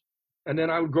those, and then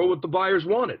I would grow what the buyers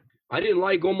wanted. I didn't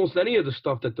like almost any of the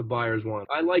stuff that the buyers wanted.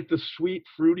 I like the sweet,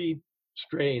 fruity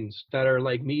strains that are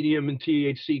like medium in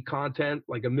THC content,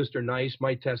 like a Mr. Nice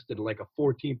might test at like a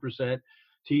 14%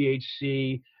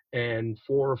 THC and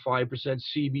 4 or 5%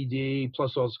 CBD,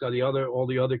 plus also got all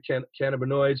the other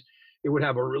cannabinoids. It would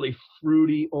have a really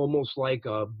fruity, almost like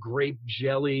a grape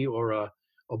jelly or a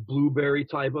blueberry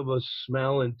type of a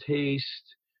smell and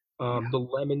taste. The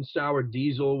lemon sour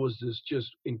diesel was this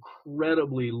just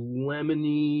incredibly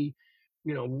lemony,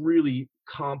 really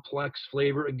complex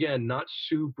flavor. Again, not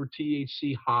super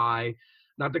THC high,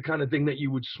 not the kind of thing that you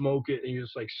would smoke it and you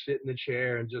just like sit in the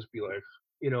chair and just be like,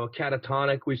 a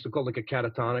catatonic. We used to call it like a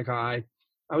catatonic high.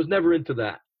 I was never into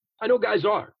that. I know guys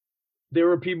are.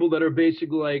 There are people that are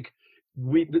basically like,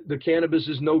 the cannabis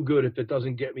is no good if it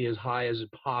doesn't get me as high as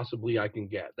it possibly I can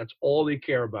get. That's all they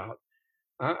care about.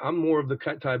 I'm more of the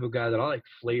type of guy that I like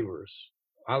flavors.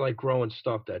 I like growing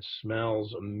stuff that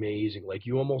smells amazing. Like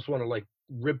you almost want to like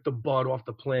rip the bud off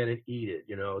the plant and eat it.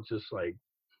 It's just like.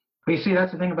 But you see,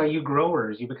 that's the thing about you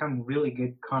growers. You become really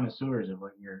good connoisseurs of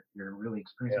what you're really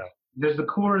experiencing. Yeah. There's the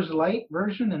Coors Light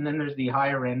version, and then there's the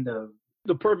higher end of.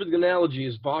 The perfect analogy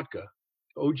is vodka.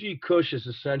 OG Kush is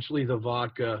essentially the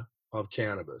vodka of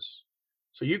cannabis.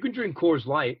 So you can drink Coors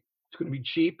Light. It's going to be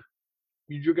cheap.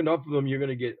 You drink enough of them, you're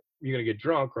going to get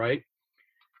drunk, right?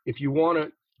 If you want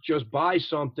to just buy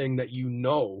something that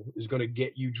is going to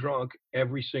get you drunk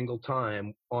every single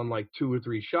time on like 2 or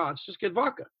 3 shots, just get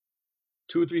vodka.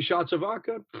 2 or 3 shots of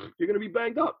vodka, you're going to be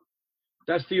banged up.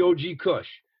 That's the OG Kush.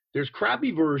 There's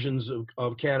crappy versions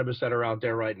of cannabis that are out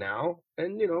there right now,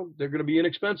 and they're going to be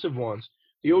inexpensive ones.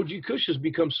 The OG Kush has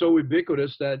become so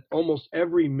ubiquitous that almost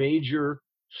every major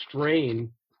strain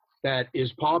that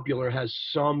is popular has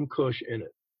some Kush in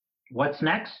it. What's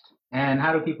next? And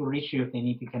how do people reach you if they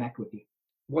need to connect with you?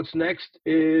 What's next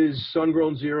is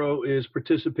Sungrown Zero is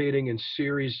participating in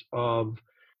series of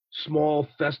small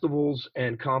festivals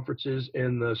and conferences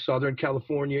in the Southern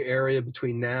California area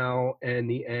between now and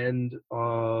the end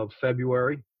of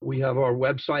February. We have our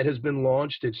website has been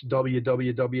launched. It's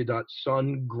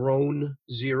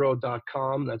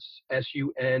www.sungrowenzero.com. That's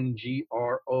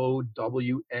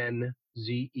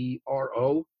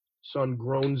SUNGROWNZERO,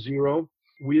 Sungrown Zero.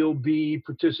 We'll be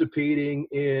participating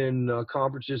in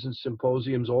conferences and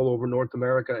symposiums all over North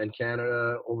America and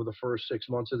Canada over the first 6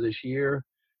 months of this year.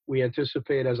 We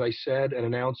anticipate, as I said, an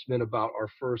announcement about our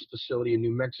first facility in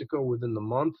New Mexico within the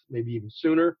month, maybe even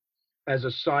sooner. As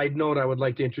a side note, I would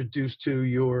like to introduce to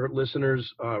your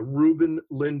listeners, Ruben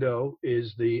Lindo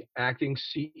is the acting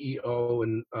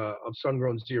CEO of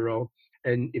Sungrown Zero.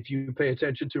 And if you pay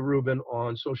attention to Ruben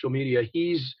on social media,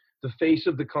 he's the face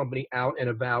of the company out and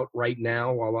about right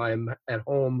now while I'm at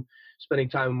home spending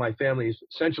time with my family.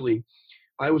 Essentially,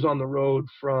 I was on the road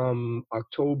from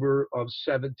October of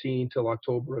 17 till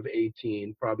October of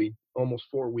 18, probably almost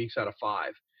 4 weeks out of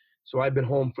 5. So I've been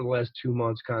home for the last 2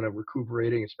 months kind of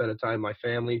recuperating and spending time with my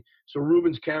family. So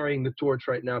Ruben's carrying the torch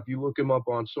right now. If you look him up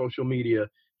on social media,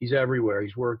 He's everywhere.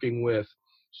 He's working with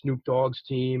Snoop Dogg's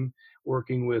team,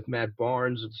 working with Matt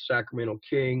Barnes of the Sacramento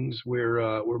Kings.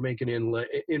 We're making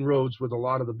inroads with a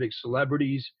lot of the big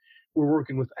celebrities. We're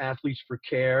working with Athletes for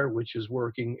Care, which is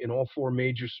working in all 4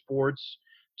 major sports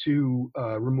to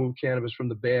remove cannabis from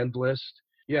the banned list.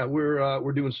 Yeah,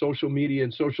 we're doing social media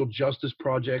and social justice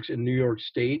projects in New York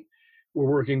State. We're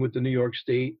working with the New York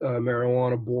State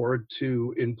Marijuana Board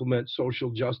to implement social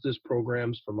justice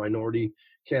programs for minority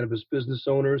cannabis business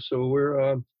owners. So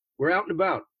we're out and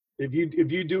about. If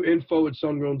you do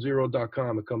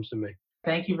info@sungrownzero.com, it comes to me.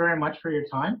 Thank you very much for your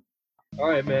time. All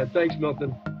right, man. Thanks,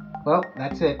 Milton. Well,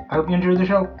 that's it. I hope you enjoyed the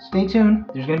show. Stay tuned.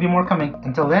 There's going to be more coming.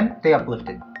 Until then, stay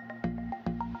uplifted.